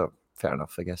 So fair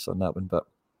enough, I guess, on that one. But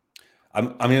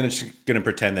I'm just going to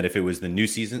pretend that if it was the new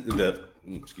season,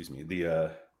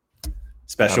 the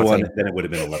special one, then it would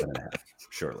have been 11.5,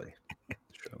 surely.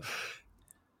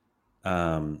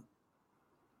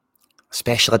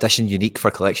 Special edition unique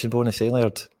for collection bonus,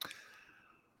 Laird?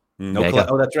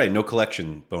 That's right. No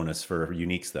collection bonus for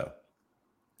uniques, though.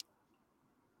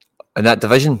 In that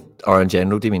division or in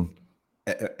general, do you mean?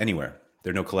 Anywhere.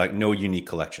 There are no unique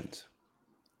collections.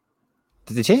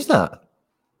 Did they change that?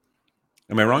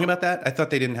 Am I wrong about that? I thought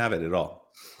they didn't have it at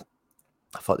all.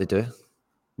 I thought they do.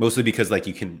 Mostly because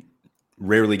you can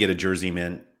rarely get a jersey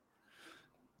mint.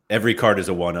 Every card is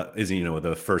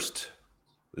the first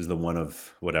is the one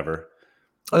of whatever.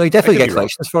 Oh, you definitely get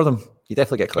collections for them. You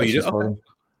definitely get collections for them.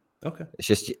 Okay. It's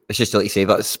just like you say,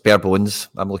 that's bare bones.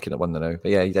 I'm looking at one now.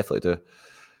 But yeah, you definitely do.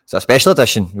 So a special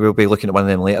edition, we'll be looking at one of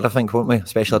them later, I think, won't we? A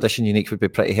special edition unique would be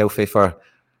pretty healthy for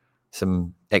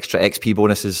some extra XP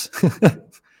bonuses.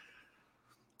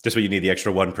 Just what you need, the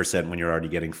extra 1% when you're already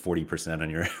getting 40%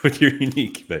 on with your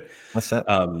unique. But that's it.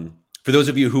 For those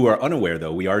of you who are unaware,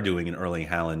 though, we are doing an Erling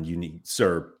Haaland unique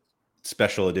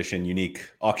special edition unique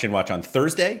auction watch on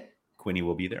Thursday. Quinny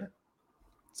will be there.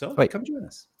 So come join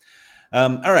us.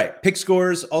 All right. Pick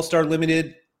scores, All-Star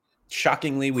Limited.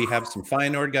 Shockingly, we have some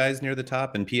Feyenoord guys near the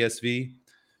top and PSV.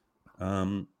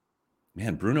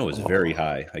 Bruno is very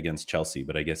high against Chelsea,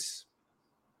 but I guess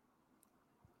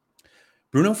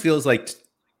Bruno feels like...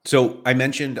 So I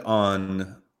mentioned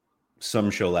on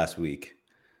some show last week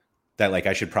that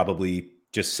I should probably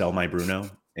just sell my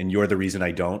Bruno, and you're the reason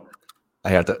I don't. I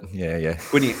heard that. Yeah.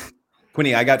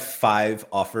 Quinny, I got 5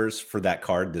 offers for that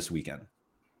card this weekend.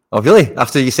 Oh, really?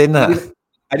 After you saying that?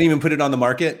 I didn't even put it on the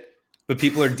market, but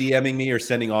people are DMing me or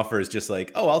sending offers just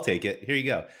like, oh, I'll take it. Here you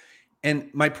go. And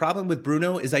my problem with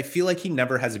Bruno is I feel like he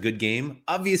never has a good game.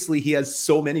 Obviously, he has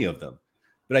so many of them,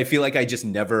 but I feel like I just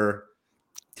never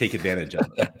take advantage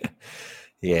of them.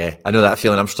 Yeah, I know that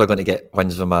feeling. I'm struggling to get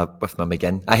wins with my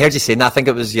McGinn. I heard you saying that. I think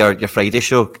it was your Friday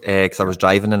show because I was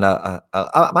driving and I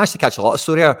managed to catch a lot of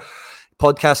Sorare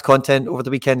podcast content over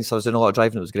the weekend. So I was doing a lot of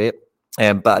driving. It was great.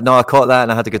 But no, I caught that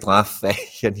and I had a good laugh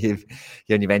when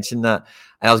you mentioned that.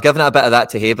 And I was giving a bit of that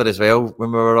to Haber as well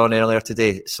when we were on earlier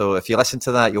today. So if you listen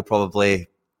to that, you probably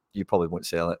won't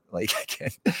sell it like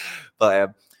again.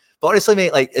 But honestly,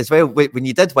 mate, like as well when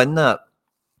you did win that,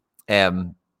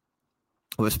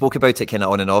 we've spoke about it kind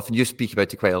of on and off, and you speak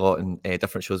about it quite a lot in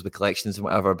different shows with collections and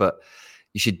whatever. But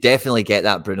you should definitely get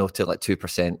that Bruno to like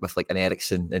 2% with like an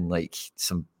Ericsson and like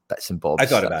some bits and bobs. I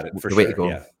thought about it for the sure. Way to go.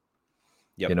 Yeah.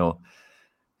 Yep. You know,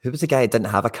 who was the guy that didn't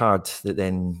have a card that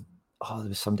then? Oh, there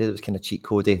was somebody that was kind of cheat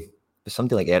codey. It was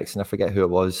somebody like Ericsson. I forget who it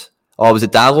was. Oh, was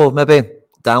it Dallo? Maybe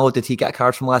Dallo. Did he get a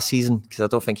card from last season? Because I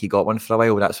don't think he got one for a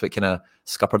while. That's what kind of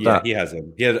scuppered that. Yeah, he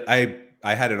hasn't.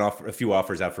 I had a few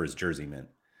offers out for his jersey mint.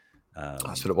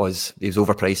 That's what it was. He was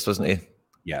overpriced, wasn't he?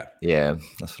 Yeah,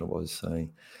 that's what it was.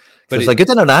 But it's a good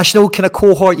international kind of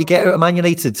cohort you get out of Man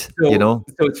United. So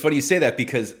it's funny you say that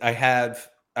because I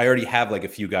already have like a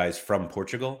few guys from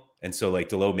Portugal, and so like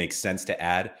Delo makes sense to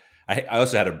add. I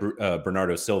also had a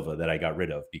Bernardo Silva that I got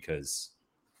rid of because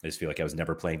I just feel like I was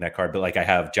never playing that card. But like I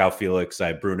have João Felix, I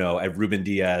have Bruno, I have Ruben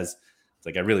Diaz. It's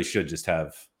like I really should just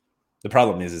have. The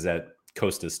problem is that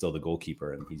Costa is still the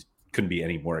goalkeeper, and he couldn't be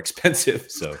any more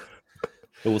expensive. So, but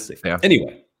we'll see. Yeah.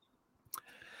 Anyway,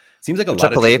 seems like a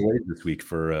lot of AAA this week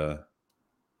for a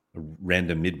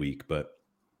random midweek, but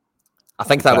I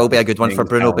think that will be a good one for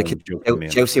Bruno because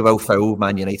Chelsea will foul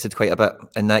Man United quite a bit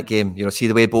in that game. You know, see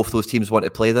the way both those teams want to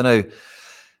play there now.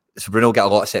 So Bruno will get a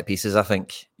lot of set pieces, I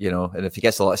think. You know, and if he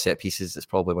gets a lot of set pieces, it's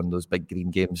probably one of those big green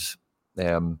games.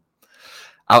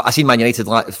 I seen Man United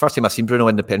the first time I seen Bruno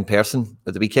in person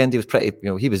at the weekend. He was pretty,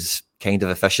 he was kind of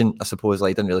efficient, I suppose.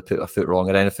 Like, didn't really put a foot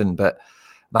wrong or anything. But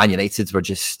Man United were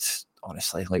just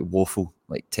honestly like woeful,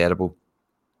 like terrible.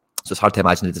 So it's hard to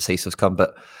imagine the decisives come,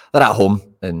 but they're at home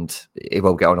and he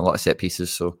will get on a lot of set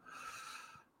pieces. So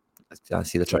I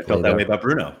see the triple. I felt that way about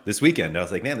Bruno this weekend. I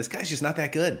was like, man, this guy's just not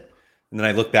that good. And then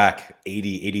I look back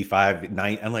 80, 85,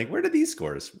 90. I'm like, where did these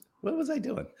scores? What was I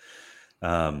doing?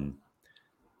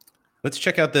 Let's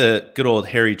check out the good old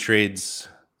Harry Trades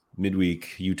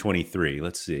midweek U23.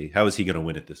 Let's see. How is he going to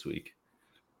win it this week?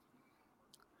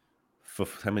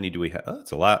 How many do we have? Oh,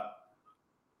 that's a lot.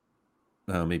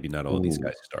 Maybe not all of these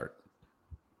guys start.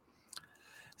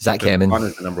 Zach Hammond.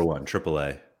 Connor's the number one,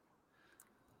 AAA.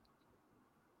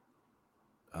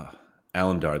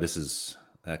 Alan Dar.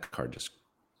 That card just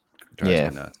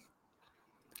drives me nuts.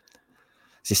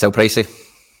 Is he still pricey?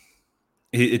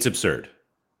 It's absurd.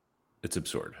 It's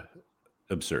absurd.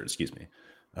 Excuse me.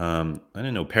 I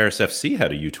didn't know Paris FC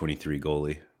had a U23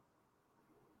 goalie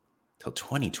till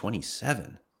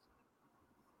 2027.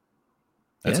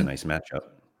 That's a nice matchup.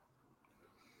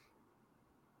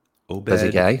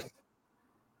 Busy guy.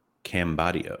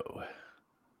 Cambadio.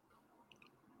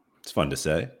 It's fun to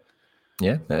say.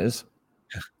 Yeah, it is.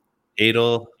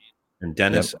 Adel and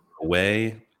Dennis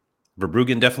away.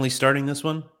 Verbruggen definitely starting this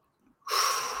one.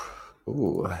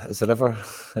 Oh, is there ever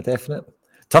a definite?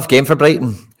 Tough game for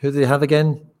Brighton. Who do they have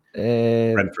again?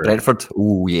 Brentford.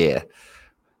 Oh, yeah.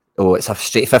 Oh, it's a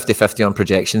straight 50-50 on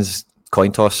projections.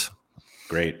 Coin toss.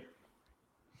 Great.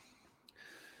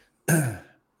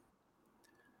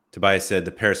 Tobias said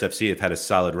the Paris FC have had a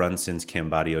solid run since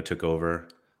Cambadio took over.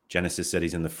 Genesis said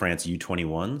he's in the France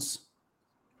U21s.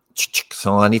 That's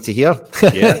all I need to hear.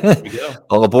 Yeah, there you go.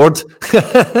 All aboard.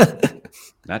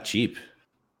 Not cheap.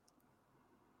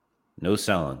 No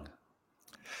selling.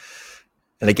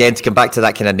 And again, to come back to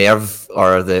that kind of nerve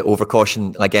or the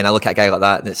overcaution, again, I look at a guy like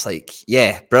that and it's like,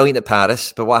 yeah, brilliant at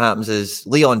Paris. But what happens is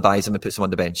Leon buys him and puts him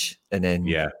on the bench. And then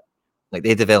like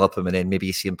they develop him and then maybe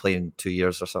you see him play in 2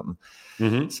 years or something.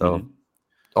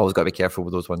 Always got to be careful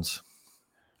with those ones.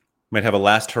 Might have a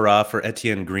last hurrah for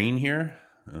Etienne Green here.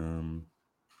 Who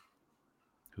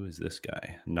is this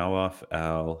guy? Nawaf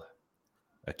Al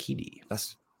Akidi.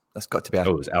 That's got to be a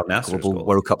it was Al Nasser's global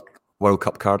World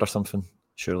Cup card or something,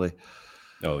 surely.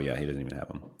 Oh yeah, he doesn't even have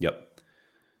them. Yep.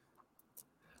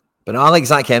 But I like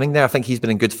Zach Hemming there. I think he's been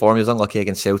in good form. He was unlucky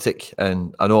against Celtic,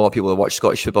 and I know a lot of people that watch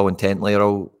Scottish football intently are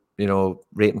all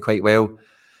rate him quite well.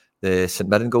 The St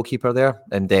Mirren goalkeeper there,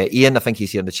 and Ian, I think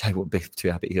he's here in the chat. Won't be too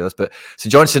happy to hear this, but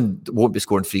St Johnson won't be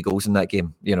scoring 3 goals in that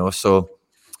game. So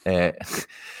there's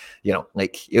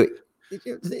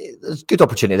good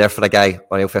opportunity there for a guy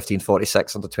on L15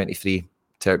 46 under 23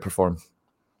 to outperform.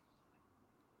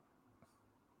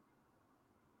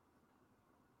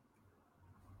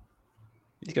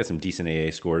 He's got some decent AA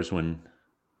scores when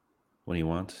he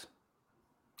wants.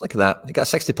 Look at that. He got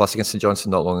 60 plus against St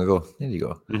Johnstone not long ago. There you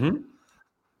go. Mm-hmm.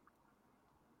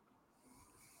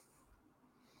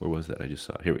 Where was that? I just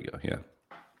saw it. Here we go. Yeah.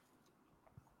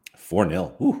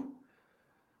 4-0. Ooh.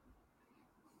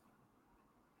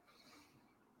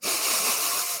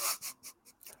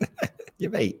 You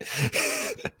might.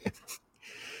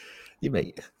 You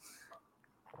might.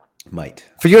 Might.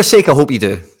 For your sake, I hope you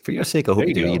do. For your sake, I hope There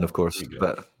you you do, go. Ian, of course.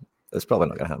 But it's probably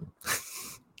not going to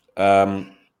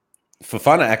happen.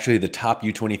 Fofana, actually the top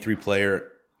U23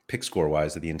 player pick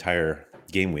score-wise of the entire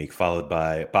game week, followed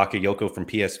by Bakayoko from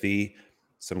PSV,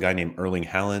 some guy named Erling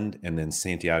Haaland, and then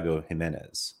Santiago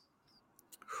Jimenez.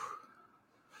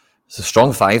 It's a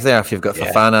strong five there. If you've got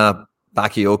Fofana,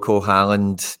 Bakayoko,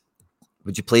 Haaland,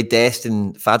 would you play Dest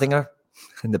and Fadinger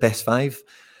in the best five?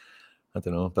 I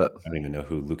don't know, but I don't even know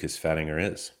who Lucas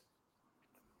Fadinger is.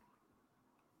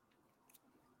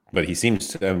 But he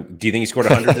seems. Do you think he scored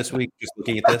 100 this week? Just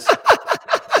looking at this,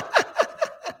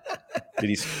 did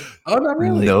he? Oh, not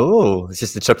really. No, it's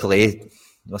just the AAA.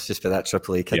 Must just be that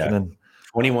AAA kicking in.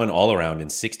 21 all around in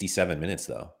 67 minutes,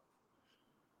 though.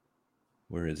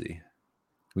 Where is he?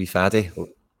 Wee Faddy. What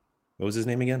was his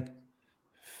name again?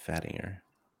 Fadinger.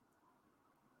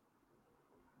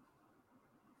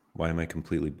 Why am I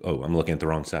completely... Oh, I'm looking at the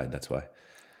wrong side. That's why.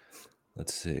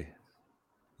 Let's see.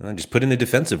 Just put in the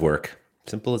defensive work.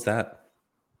 Simple as that.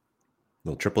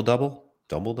 Little triple-double.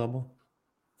 Double-double.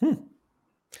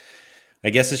 I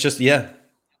guess it's just,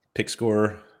 pick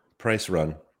score price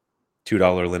run.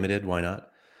 $2 limited. Why not?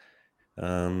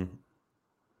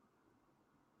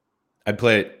 I'd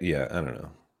play it. Yeah, I don't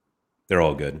know. They're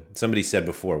all good. Somebody said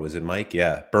before, was it Mike?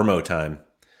 Yeah, Burmo time.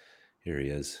 Here he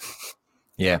is.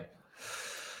 Yeah.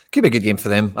 Could be a good game for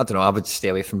them. I don't know. I would stay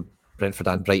away from Brentford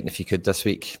and Brighton if you could this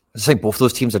week. I think both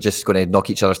those teams are just going to knock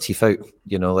each other's teeth out.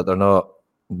 You know, like they're not.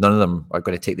 None of them are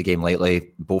going to take the game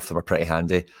lightly. Both of them are pretty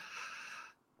handy.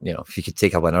 You know, if you could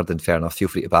take a winner, then fair enough. Feel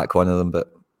free to back one of them,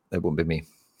 but it won't be me.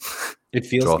 It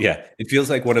feels, it feels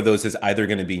like one of those is either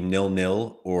going to be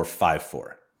 0-0 or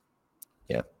 5-4.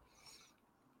 Yeah,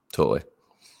 totally.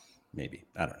 Maybe.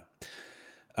 I don't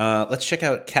know. Let's check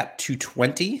out Cap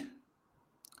 220.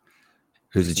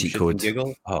 Who's the cheat code?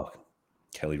 Giggle. Oh,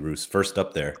 Kelly Roos, first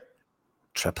up there.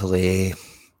 AAA.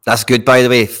 That's good, by the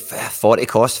way. 40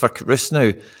 cost for Roos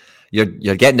now.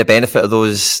 You're getting the benefit of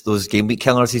those game week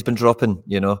killers he's been dropping,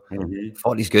 you know.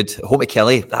 40's good. Home to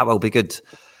Kelly, that will be good.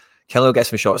 Kelly will get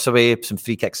some shots away, some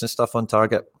free kicks and stuff on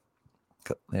target.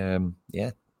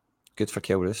 Yeah, good for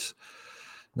Kel Roos.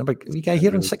 We guy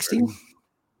here on 16.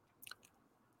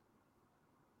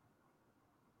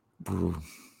 Ooh.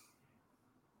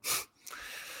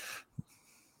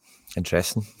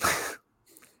 Interesting.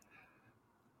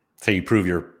 So you prove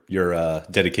your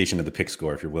dedication to the pick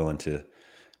score if you're willing to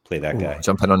play that guy.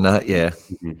 Jumping on that, yeah.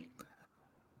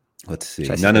 Let's see.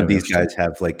 None of these guys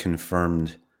have like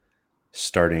confirmed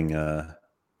starting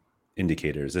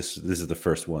indicators. This is the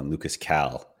first one. Lucas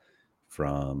Cal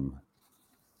from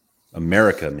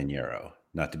America Mineiro,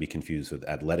 not to be confused with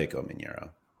Atletico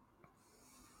Mineiro.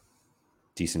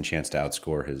 Decent chance to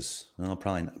outscore his. Well,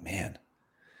 probably not. Man,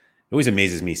 it always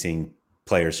amazes me seeing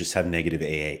players just have negative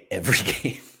AA every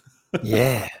game.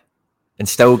 Yeah, and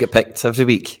still get picked every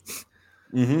week.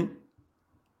 Mm-hmm.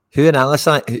 Who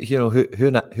analyzes? You know,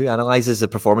 who analyzes the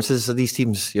performances of these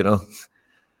teams? You know,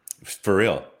 for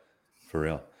real.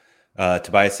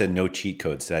 Tobias said no cheat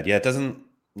code. Said, it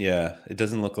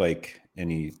doesn't look like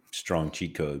any strong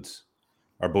cheat codes.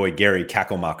 Our boy Gary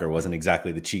Kackelmacher wasn't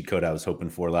exactly the cheat code I was hoping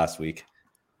for last week.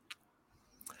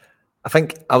 I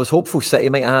think I was hopeful City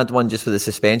might add one just for the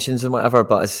suspensions and whatever,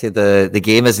 but I say the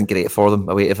game isn't great for them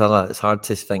away to Villa. It's hard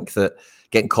to think that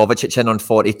getting Kovacic in on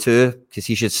 42, because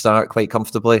he should start quite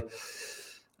comfortably.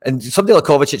 And somebody like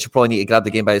Kovacic will probably need to grab the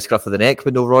game by the scruff of the neck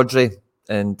with no Rodri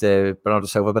and Bernardo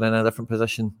Silva been in a different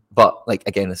position. But like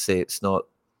again, I say it's not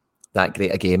that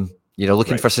great a game. You're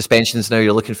looking for suspensions now.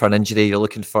 You're looking for an injury. You're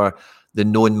looking for the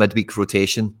known midweek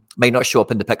rotation. Might not show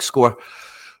up in the pick score,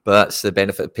 but that's the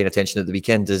benefit of paying attention at the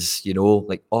weekend is, you know,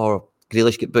 like,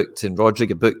 Grealish get booked and Rodri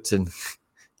get booked and,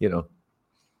 you know,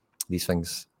 these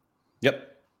things. Yep.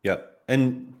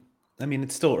 And, I mean,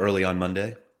 it's still early on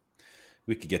Monday.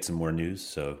 We could get some more news,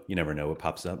 so you never know what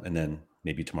pops up. And then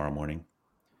maybe tomorrow morning.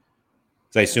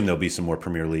 So I assume there'll be some more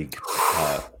Premier League.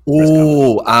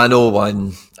 I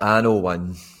know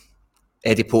one.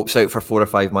 Eddie Pope's out for 4 or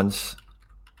 5 months.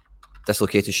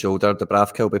 Dislocated shoulder.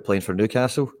 Dubravka will be playing for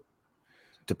Newcastle.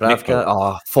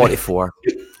 Dubravka, 44.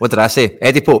 What did I say?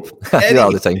 Eddie Pope. I do that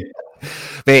all the time.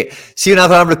 Mate, see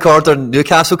whenever I'm recording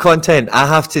Newcastle content, I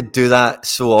have to do that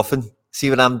so often. See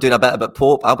when I'm doing a bit about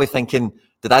Pope, I'll be thinking,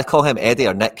 did I call him Eddie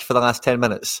or Nick for the last 10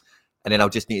 minutes? and then I'll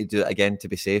just need to do it again to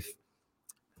be safe.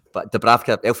 But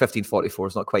Dubravka, L1544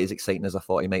 is not quite as exciting as I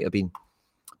thought he might have been.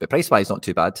 But price-wise, not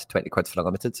too bad. 20 quid for a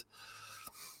limited.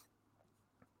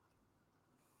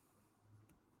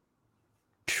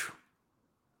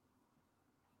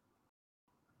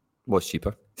 Was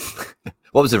cheaper.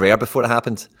 What was the rare before it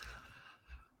happened?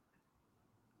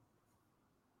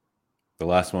 The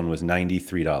last one was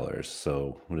 $93.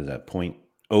 So what is that?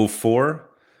 0.04.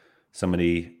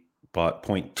 Somebody bought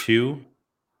 0.2.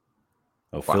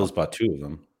 Oh, wow. Phil's bought 2 of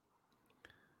them.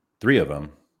 3 of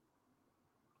them.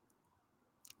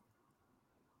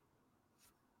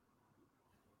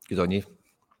 Good on you.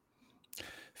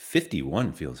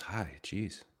 51 feels high.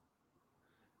 Jeez.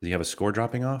 Does he have a score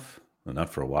dropping off? Well, not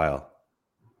for a while.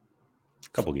 A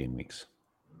couple game weeks.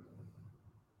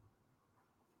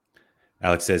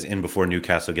 Alex says in before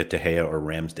Newcastle get De Gea or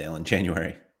Ramsdale in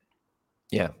January.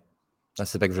 Yeah,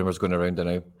 that's the big rumours going around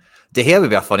now. De Gea would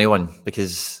be a funny one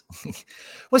because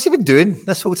what's he been doing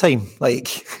this whole time?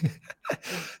 Like,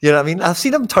 you know what I mean? I've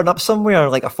seen him turn up somewhere,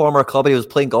 like a former club, and he was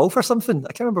playing golf or something.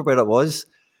 I can't remember where it was.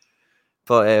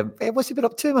 But what's he been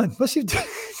up to, man? What's he doing?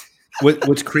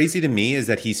 What's crazy to me is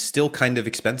that he's still kind of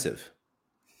expensive.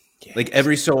 Yes. Like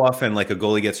every so often, like a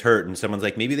goalie gets hurt and someone's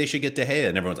like, maybe they should get De Gea.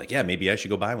 And everyone's like, yeah, maybe I should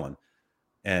go buy one.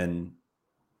 And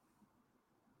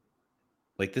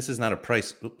like, this is not a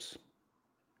price,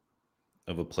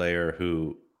 of a player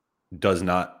who does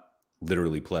not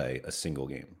literally play a single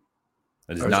game.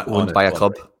 That is not owned by a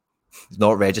club. He's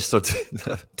not registered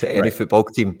to any football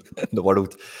team in the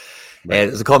world. Right.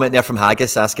 There's a comment there from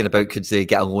Haggis asking about could they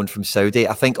get a loan from Saudi.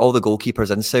 I think all the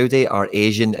goalkeepers in Saudi are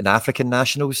Asian and African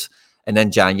nationals. And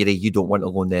in January, you don't want to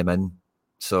loan them in.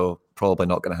 So probably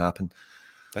not going to happen.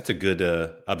 That's a good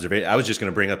observation. I was just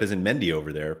going to bring up, isn't Mendy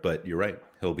over there? But you're right.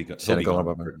 He'll be gone.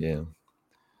 Yeah.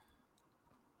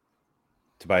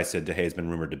 Tobias said De Gea has been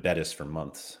rumored to Betis for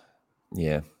months.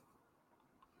 Yeah.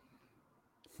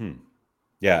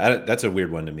 Yeah, that's a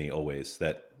weird one to me always,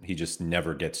 that he just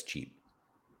never gets cheap.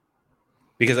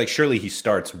 Because like surely he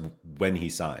starts when he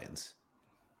signs.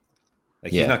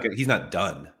 Like he's not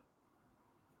done.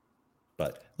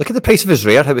 But look at the price of his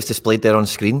rare, how it's displayed there on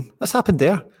screen. What's happened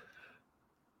there?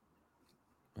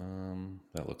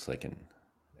 That looks like an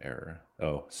error.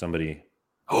 Oh, somebody.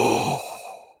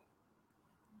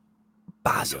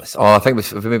 Basilisk. Oh, I think we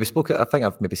maybe spoke. I think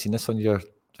I've maybe seen this on your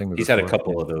thing. He's had a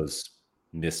couple of those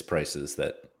misprices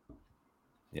that,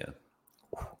 yeah.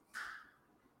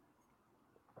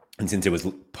 And since it was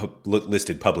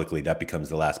listed publicly, that becomes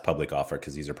the last public offer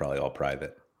because these are probably all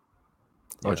private.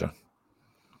 Roger.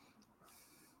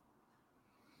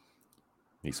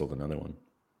 He sold another one.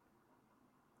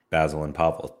 Basil and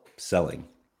Pavel selling.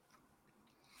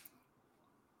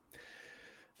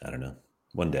 I don't know.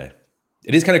 One day.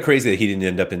 It is kind of crazy that he didn't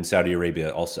end up in Saudi Arabia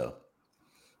also.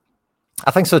 I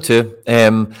think so too.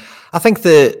 I think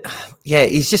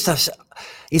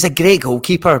he's a great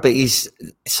goalkeeper, but he's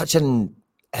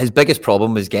his biggest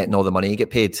problem is getting all the money he get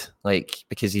paid, like,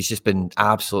 because he's just been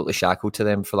absolutely shackled to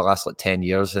them for the last 10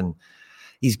 years. And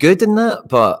he's good in that,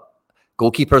 but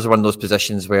goalkeepers are one of those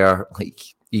positions where like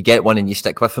you get one and you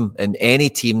stick with him. And any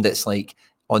team that's like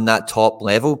on that top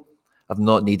level have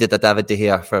not needed a David De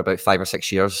Gea for about 5 or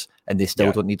 6 years, and they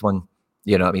still don't need one.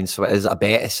 You know what I mean? So it is a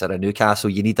Betis or a Newcastle.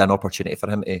 You need an opportunity for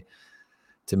him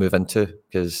to move into,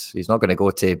 because he's not going to go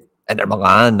to Inter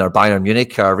Milan or Bayern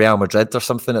Munich or Real Madrid or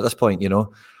something at this point, you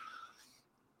know?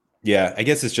 Yeah, I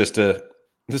guess it's just so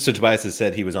Tobias has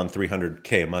said he was on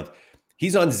 300K a month.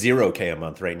 He's on 0K a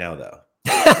month right now, though.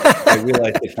 I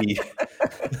realize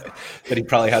that he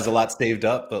probably has a lot saved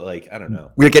up, but like, I don't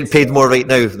know. We're getting paid more right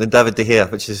now than David De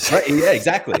Gea, which is... Right, yeah,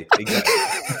 exactly.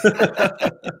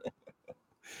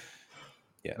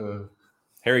 Yeah.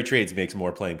 Harry Trades makes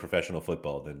more playing professional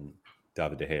football than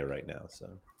David De Gea right now. So,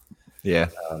 yeah.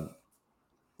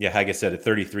 Haggis said at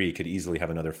 33, he could easily have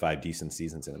another 5 decent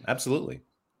seasons in him. Absolutely.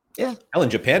 Yeah. Hell, in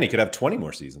Japan, he could have 20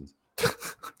 more seasons.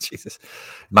 Jesus.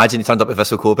 Imagine he turned up with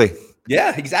Vissel Kobe.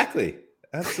 Yeah, exactly.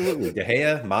 Absolutely. De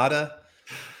Gea, Mata,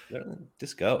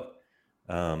 just go.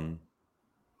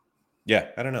 Yeah,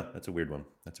 I don't know. That's a weird one.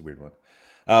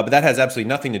 But that has absolutely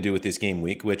nothing to do with this game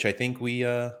week, which I think we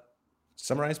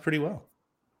summarized pretty well.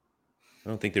 I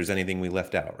don't think there's anything we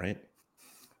left out, right?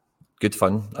 Good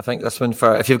fun. I think this one,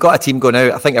 for if you've got a team going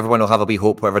out, I think everyone will have a wee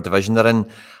hope whatever division they're in.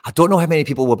 I don't know how many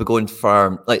people will be going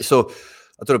for, like, so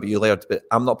I don't know about you, Laird, but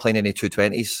I'm not playing any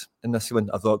 220s in this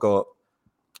one. I've got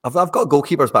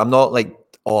goalkeepers, but I'm not like,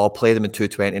 I'll play them in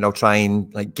 220 and I'll try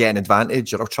and like get an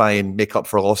advantage, or I'll try and make up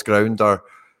for lost ground, or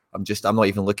I'm not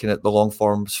even looking at the long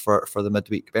forms for the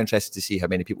midweek. Be interested to see how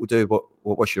many people do.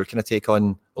 What's your kind of take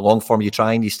on the long form? You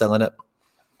still in it?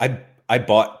 I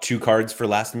bought 2 cards for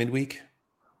last midweek,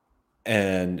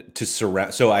 and to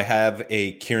surround. So I have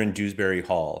a Kieran Dewsbury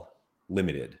Hall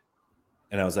limited,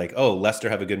 and I was like, oh, Leicester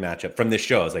have a good matchup from this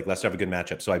show. I was like, Leicester have a good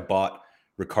matchup. So I bought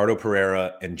Ricardo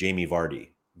Pereira and Jamie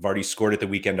Vardy. Vardy scored at the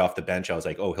weekend off the bench. I was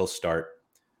like, oh, he'll start.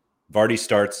 Vardy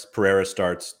starts, Pereira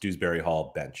starts, Dewsbury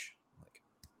Hall bench.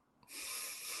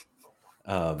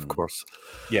 Of course.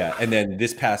 Yeah, and then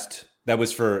that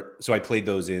was so I played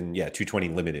those in 220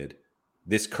 limited.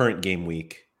 This current game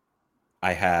week,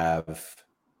 I had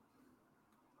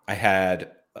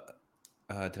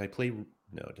did I play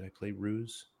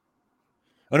Ruse?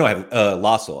 Oh no, I have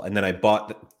Lossell, and then I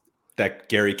bought that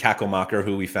Gary Kackelmacher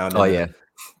who we found. Oh yeah,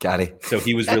 Gary. So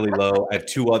he was really low. I have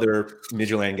 2 other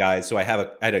Midtjylland guys. So I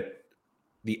had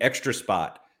the extra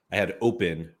spot I had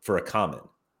open for a common.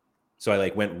 So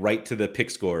I went right to the pick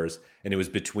scores, and it was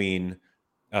between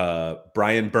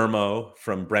Brian Burmo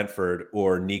from Brentford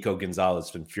or Nico Gonzalez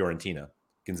from Fiorentina.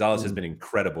 Gonzalez has been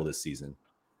incredible this season.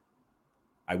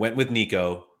 I went with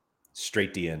Nico,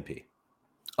 straight DNP.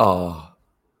 Oh,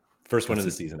 first one of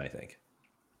the season, I think.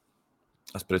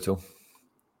 That's brutal.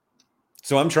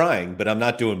 So I'm trying, but I'm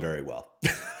not doing very well.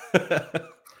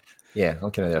 Yeah,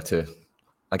 I'm kind of there too.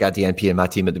 I got DNP in my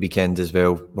team at the weekend as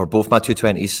well. We're both my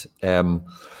 220s.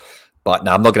 But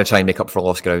no, I'm not going to try and make up for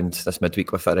lost ground this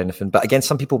midweek with it or anything. But again,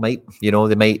 some people might, they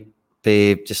might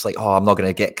be just like, oh, I'm not going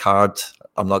to get card.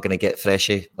 I'm not going to get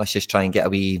freshy. Let's just try and get a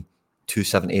wee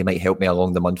 270. It might help me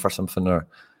along the month or something or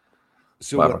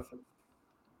whatever.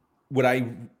 What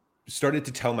I started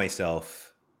to tell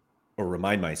myself or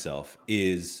remind myself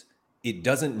is it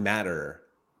doesn't matter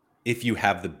if you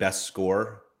have the best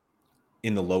score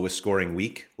in the lowest scoring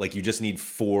week. You just need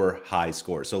 4 high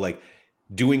scores. So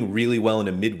doing really well in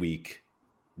a midweek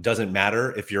doesn't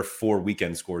matter if your 4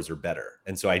 weekend scores are better.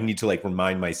 And so I need to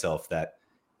remind myself that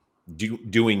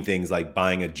doing things like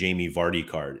buying a Jamie Vardy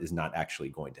card is not actually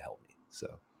going to help me. So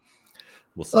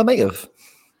we'll see. Well, I might have.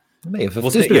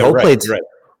 We'll see. Yeah, right.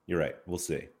 You're right. We'll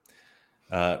see.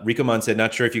 Rico Mon said,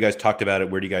 not sure if you guys talked about it.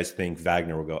 Where do you guys think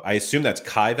Wagner will go? I assume that's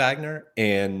Kai Wagner.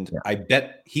 And I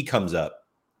bet he comes up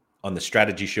on the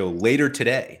strategy show later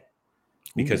today,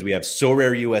 because we have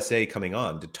Sorare USA coming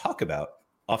on to talk about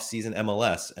off-season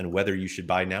MLS and whether you should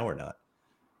buy now or not.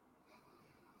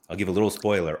 I'll give a little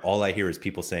spoiler. All I hear is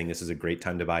people saying this is a great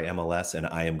time to buy MLS, and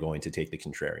I am going to take the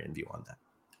contrarian view on that.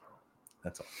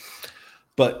 That's all.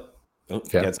 But you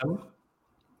had something?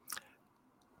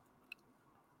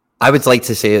 I would like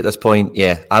to say at this point,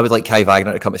 I would like Kai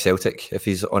Wagner to come to Celtic if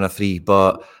he's on a free.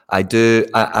 But I've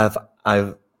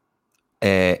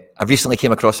recently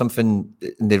came across something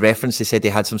in the reference. They said they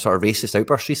had some sort of racist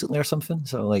outburst recently or something.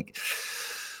 So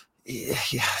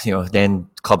then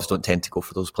clubs don't tend to go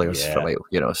for those players for a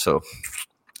while, so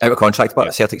out of contract,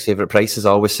 but Celtic's favourite price, as I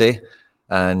always say.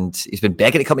 And he's been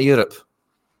begging to come to Europe.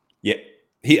 Yeah.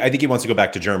 I think he wants to go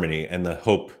back to Germany, and the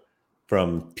hope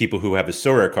from people who have his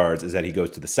Sorare cards is that he goes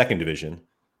to the 2nd division.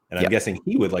 And I'm guessing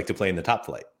he would like to play in the top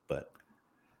flight, but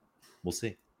we'll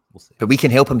see. But we can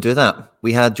help him do that.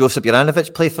 We had Josip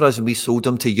Juranovic play for us, and we sold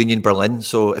him to Union Berlin.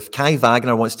 So if Kai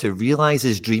Wagner wants to realise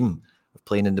his dream of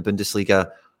playing in the Bundesliga,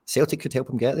 Celtic could help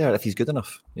him get there if he's good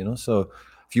enough. So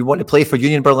if you want to play for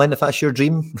Union Berlin, if that's your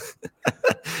dream,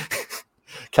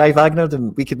 Kai Wagner,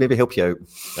 then we could maybe help you out.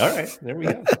 All right, there we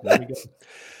go.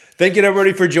 Thank you,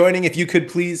 everybody, for joining. If you could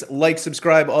please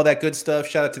subscribe, all that good stuff.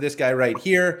 Shout out to this guy right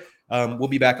here. We'll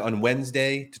be back on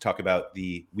Wednesday to talk about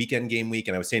the weekend game week.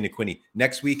 And I was saying to Quinny,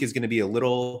 next week is going to be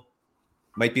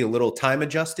might be a little time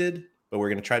adjusted, but we're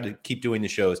going to try to keep doing the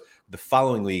shows. The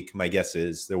following week, my guess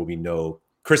is there will be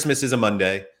Christmas is a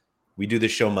Monday. We do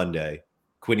this show Monday.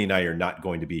 Quinny and I are not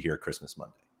going to be here Christmas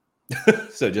Monday.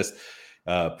 So just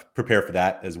prepare for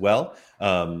that as well.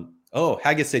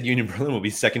 Haggis said Union Berlin will be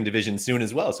 2nd division soon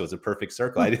as well. So it's a perfect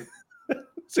circle.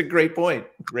 It's a great point.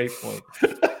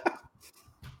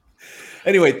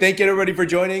 Anyway, thank you everybody for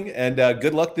joining, and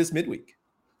good luck this midweek.